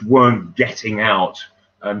they just weren't getting out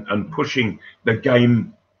and pushing the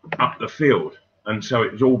game up the field. And so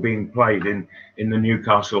it was all being played in the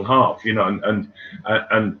Newcastle half, you know.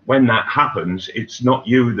 And when that happens, it's not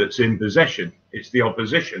you that's in possession; it's the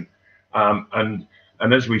opposition. And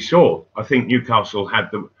as we saw, I think Newcastle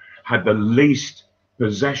had the least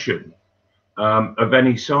possession of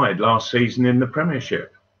any side last season in the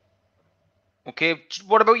Premiership. Okay,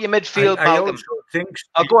 what about your midfield, I Malcolm? also think.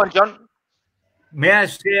 Oh, go on, John. May I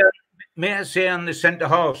say on the centre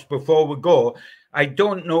halves before we go? I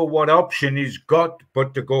don't know what option he's got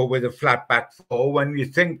but to go with a flat back four when you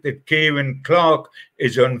think that Kieran Clark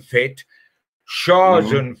is unfit,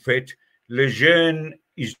 Shaw's unfit, Lejeune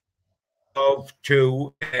is off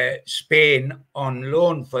to Spain on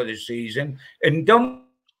loan for the season, and done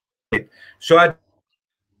it. So I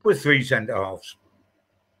with three centre halves.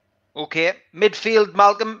 Okay, midfield,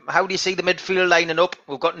 Malcolm. How do you see the midfield lining up?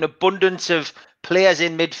 We've got an abundance of players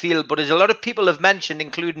in midfield, but as a lot of people have mentioned,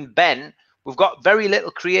 including Ben, we've got very little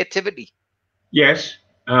creativity. Yes,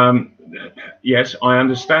 yes, I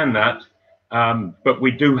understand that, but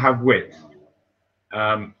we do have width,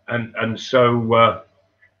 and so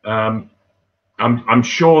I'm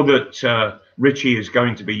sure that Richie is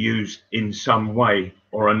going to be used in some way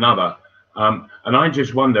or another, and I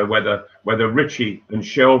just wonder whether Richie and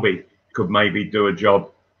Shelby could maybe do a job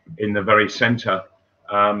in the very centre,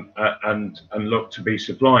 and look to be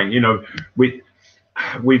supplying. You know, we've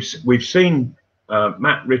seen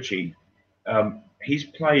Matt Ritchie. He's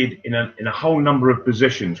played in a whole number of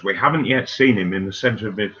positions. We haven't yet seen him in the centre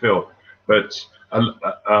of midfield, but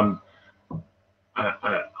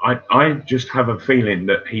I just have a feeling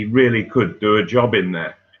that he really could do a job in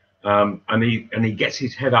there. And he gets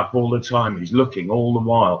his head up all the time. He's looking all the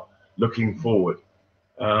while, looking forward.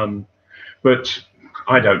 But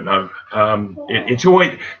I don't know. It's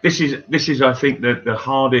always this is I think the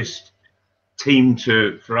hardest team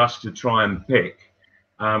for us to try and pick,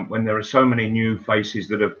 when there are so many new faces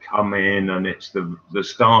that have come in and it's the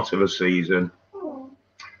start of a season.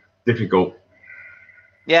 Difficult.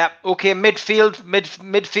 Yeah. Okay.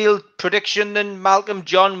 Midfield prediction then, Malcolm.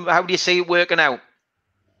 John, how do you see it working out?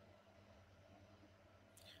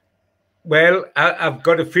 Well, I've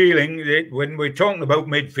got a feeling that when we're talking about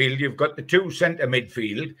midfield, you've got the two centre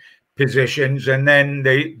midfield positions, and then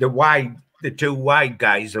the two wide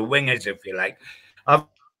guys, the wingers, if you like. I've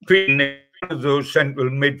been one of those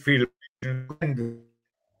central midfield. I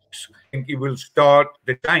think he will start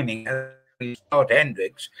the signing. Start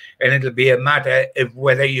Hendricks, and it'll be a matter of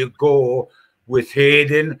whether you go with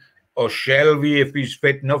Hayden or Shelby if he's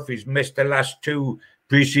fit enough. He's missed the last two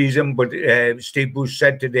pre-season, but Steve Bruce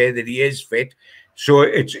said today that he is fit. So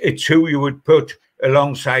it's who you would put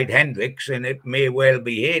alongside Hendricks, and it may well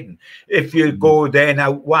be Hayden. If you go then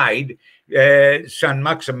out wide,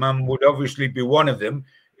 Saint-Maximin would obviously be one of them.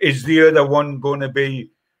 Is the other one going to be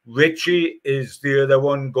Richie? Is the other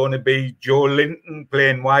one going to be Joe Linton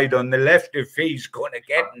playing wide on the left? If he's going to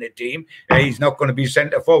get in the team, he's not going to be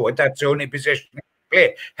centre forward. That's the only position he can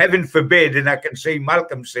play. Heaven forbid, and I can see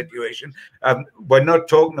Malcolm's situation. We're not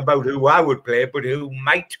talking about who I would play, but who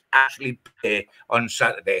might actually play on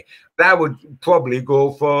Saturday. But I would probably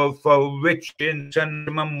go for Richie and send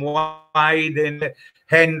him wide and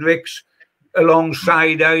Hendricks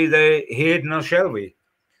alongside either Hayden or Shelby.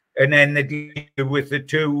 And then with the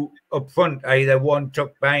two up front, either one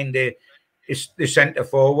tucked behind the centre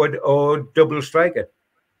forward or double striker.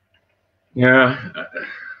 Yeah.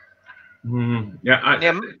 You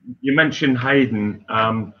mentioned Hayden,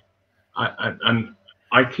 and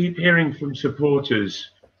I keep hearing from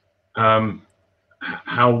supporters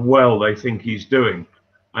how well they think he's doing,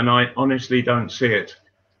 and I honestly don't see it.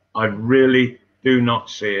 I really do not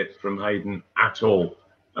see it from Hayden at all,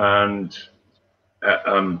 and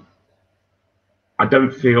I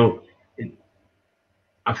don't feel.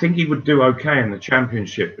 I think he would do okay in the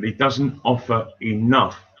Championship, but he doesn't offer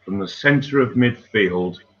enough from the centre of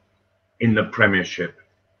midfield in the Premiership,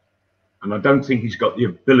 and I don't think he's got the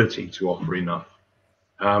ability to offer enough.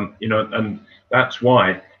 You know, and that's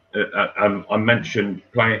why I mentioned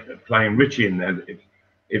playing Richie in there.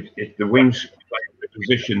 If the wings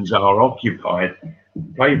positions are occupied,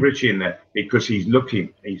 play Richie in there because he's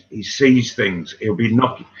looking, he sees things. He'll be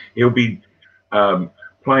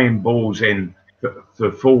playing balls in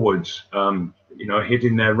for forwards, you know,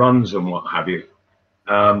 hitting their runs and what have you.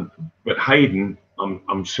 But Hayden,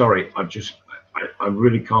 I'm sorry, I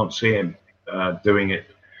really can't see him doing it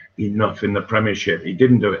enough in the Premiership. He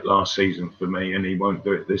didn't do it last season for me, and he won't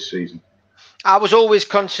do it this season. I was always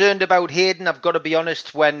concerned about Hayden, I've got to be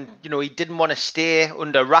honest, when, you know, he didn't want to stay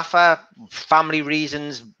under Rafa. Family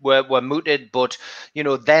reasons were mooted, but, you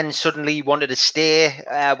know, then suddenly he wanted to stay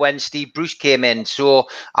when Steve Bruce came in. So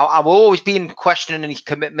I've always been questioning his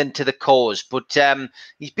commitment to the cause, but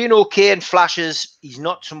he's been okay in flashes. He's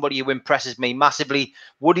not somebody who impresses me massively.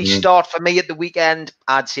 Would he start for me at the weekend?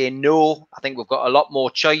 I'd say no. I think we've got a lot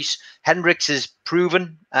more choice. Hendricks is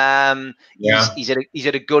proven. He's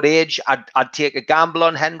at a good age. I'd take a gamble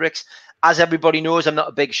on Hendricks. As everybody knows, I'm not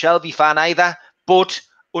a big Shelvey fan either, but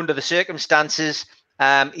under the circumstances,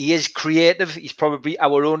 he is creative. He's probably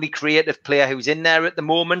our only creative player who's in there at the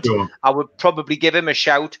moment. Sure. I would probably give him a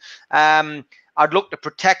shout. I'd look to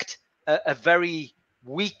protect a very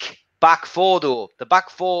weak back four, though. The back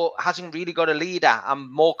four hasn't really got a leader.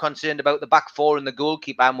 I'm more concerned about the back four and the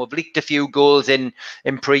goalkeeper, and we've leaked a few goals in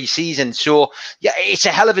pre-season. So, yeah, it's a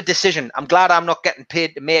hell of a decision. I'm glad I'm not getting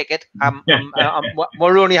paid to make it.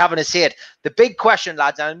 We're only having to say it. The big question,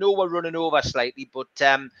 lads, and I know we're running over slightly, but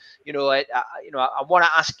you know, I want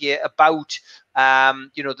to ask you about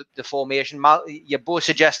you know, the formation. You're both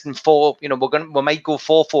suggesting we might go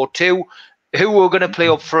 4-4-2. Who we're going to play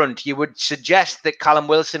up front? You would suggest that Callum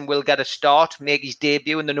Wilson will get a start, make his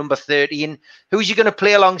debut in the number 13. Who's you going to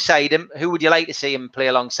play alongside him? Who would you like to see him play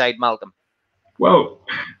alongside Malcolm? Well,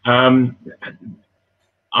 I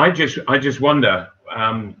just wonder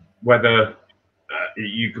whether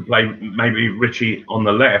you could play maybe Richie on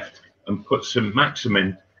the left and put some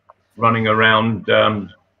Maximin running around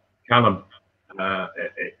Callum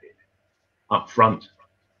up front.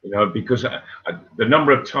 You know, because the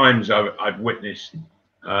number of times I've witnessed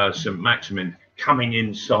St. Maximin coming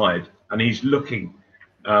inside and he's looking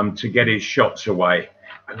to get his shots away,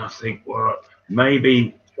 and I think, well,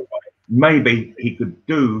 maybe he could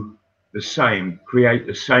do the same, create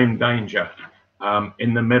the same danger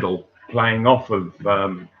in the middle, playing off of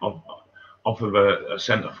a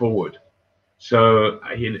centre forward. So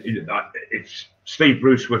if Steve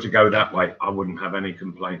Bruce were to go that way, I wouldn't have any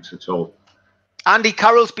complaints at all. Andy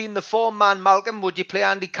Carroll's been the form man, Malcolm. Would you play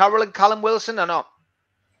Andy Carroll and Callum Wilson or not?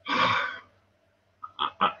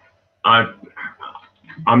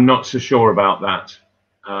 I'm not so sure about that.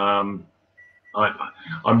 I'm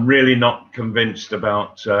really not convinced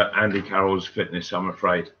about Andy Carroll's fitness, I'm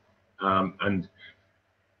afraid. And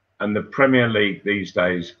the Premier League these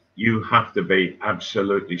days, you have to be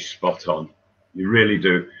absolutely spot on. You really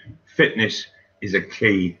do. Fitness is a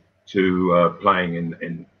key to playing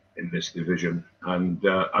in this division, and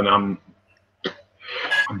I'm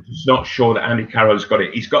just not sure that Andy Carroll's got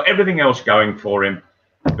it. He's got everything else going for him,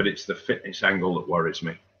 but it's the fitness angle that worries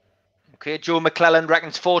me. Okay, Joe McClellan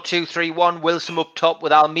reckons 4-2-3-1. Wilson up top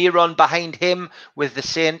with Almiron behind him, with the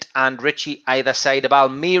Saint and Richie either side of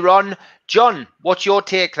Almiron. John, what's your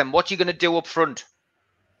take then? What are you going to do up front?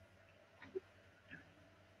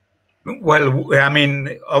 Well, I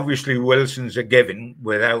mean, obviously Wilson's a given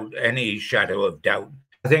without any shadow of doubt.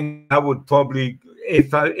 I think I would probably,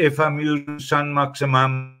 if I'm using San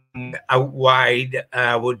Maximum out wide,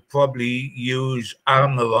 I would probably use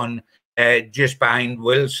Almiron just behind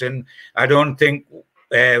Wilson. I don't think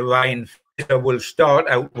Ryan Fraser will start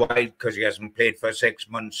out wide because he hasn't played for 6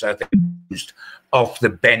 months. I think he's off the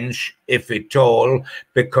bench, if at all,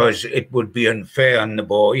 because it would be unfair on the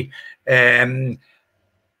boy.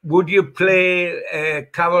 Would you play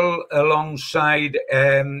Carroll alongside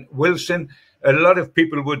Wilson? A lot of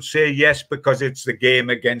people would say yes, because it's the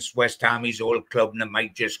game against West Ham, his old club, and it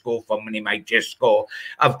might just go for him and he might just score.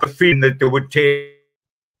 I've got a feeling that they would take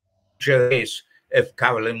this if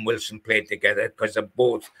Carroll and Wilson played together, because they're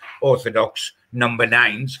both orthodox number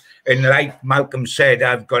 9s. And like Malcolm said,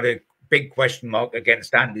 I've got a big question mark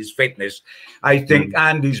against Andy's fitness. I think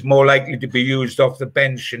Andy's more likely to be used off the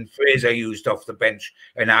bench and Fraser used off the bench,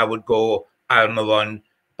 and I would go Almiron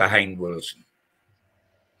behind Wilson.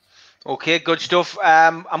 Okay, good stuff.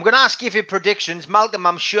 I'm going to ask you for your predictions, Malcolm.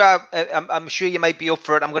 I'm sure you might be up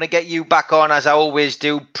for it. I'm going to get you back on, as I always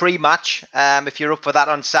do, pre-match. If you're up for that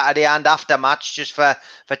on Saturday and after match, just for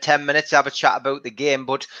 10 minutes, have a chat about the game.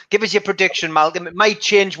 But give us your prediction, Malcolm. It might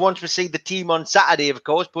change once we see the team on Saturday, of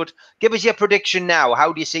course. But give us your prediction now.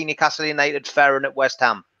 How do you see Newcastle United faring at West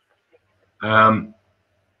Ham? I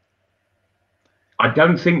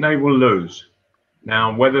don't think they will lose.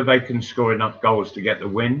 Now, whether they can score enough goals to get the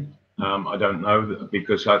win, I don't know,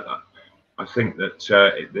 because I think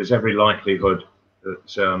that there's every likelihood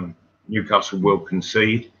that Newcastle will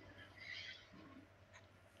concede.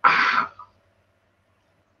 I'm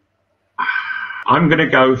going to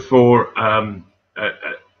go for a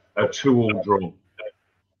 2-2 draw.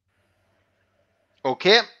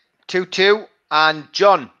 Okay, 2-2. And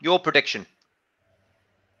John, your prediction?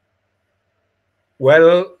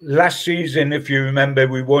 Well, last season, if you remember,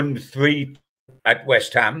 we won 3 at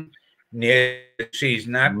West Ham. Near the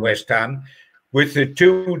season at West Ham, with the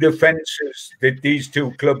 2 defences that these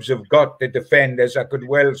 2 clubs have got, the defenders, I could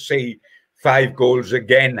well see 5 goals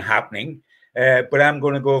again happening. But I'm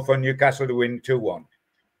going to go for Newcastle to win 2-1.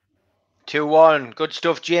 2-1. Good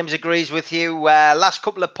stuff. James agrees with you. Last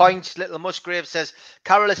couple of points. Little Musgrave says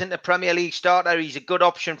Carroll isn't a Premier League starter. He's a good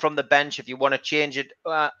option from the bench if you want to change it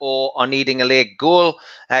or are needing a late goal.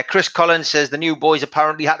 Chris Collins says the new boys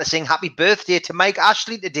apparently had to sing happy birthday to Mike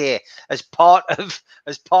Ashley today as part of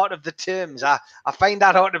the terms. I find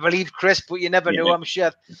that hard to believe, Chris, but you never know. I'm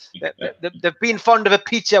sure they've been fond of a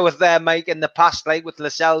pizza with Mike in the past, like with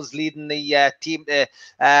Lascelles leading the team to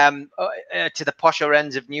the posher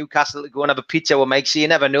ends of Newcastle to go and have a pizza with Mike. So you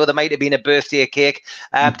never know. There might have been a birthday cake.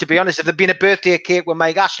 To be honest, if there'd been a birthday cake with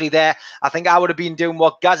Mike Ashley there, I think I would have been doing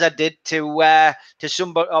what Gaza did to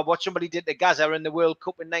somebody, or what somebody did to Gaza in the World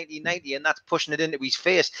Cup in 1990, and that's pushing it into his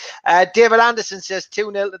face. David Anderson says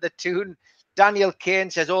 2-0 to the Toon. Daniel Kane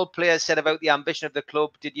says all players said about the ambition of the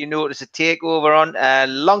club. Did you notice a takeover on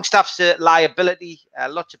Longstaff's liability?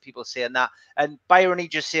 Lots of people saying that. And Byron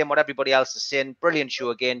just saying what everybody else is saying. Brilliant show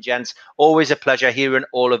again, gents. Always a pleasure hearing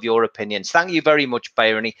all of your opinions. Thank you very much,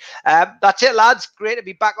 Byron. That's it, lads. Great to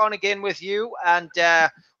be back on again with you. And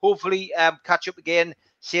hopefully catch up again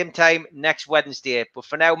same time next Wednesday. But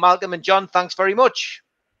for now, Malcolm and John, thanks very much.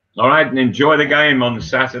 All right, and enjoy the game on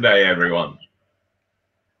Saturday, everyone.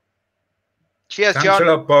 Cheers, Thanks John. a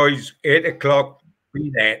lot, boys. 8 o'clock. Be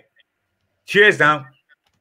there. Cheers now.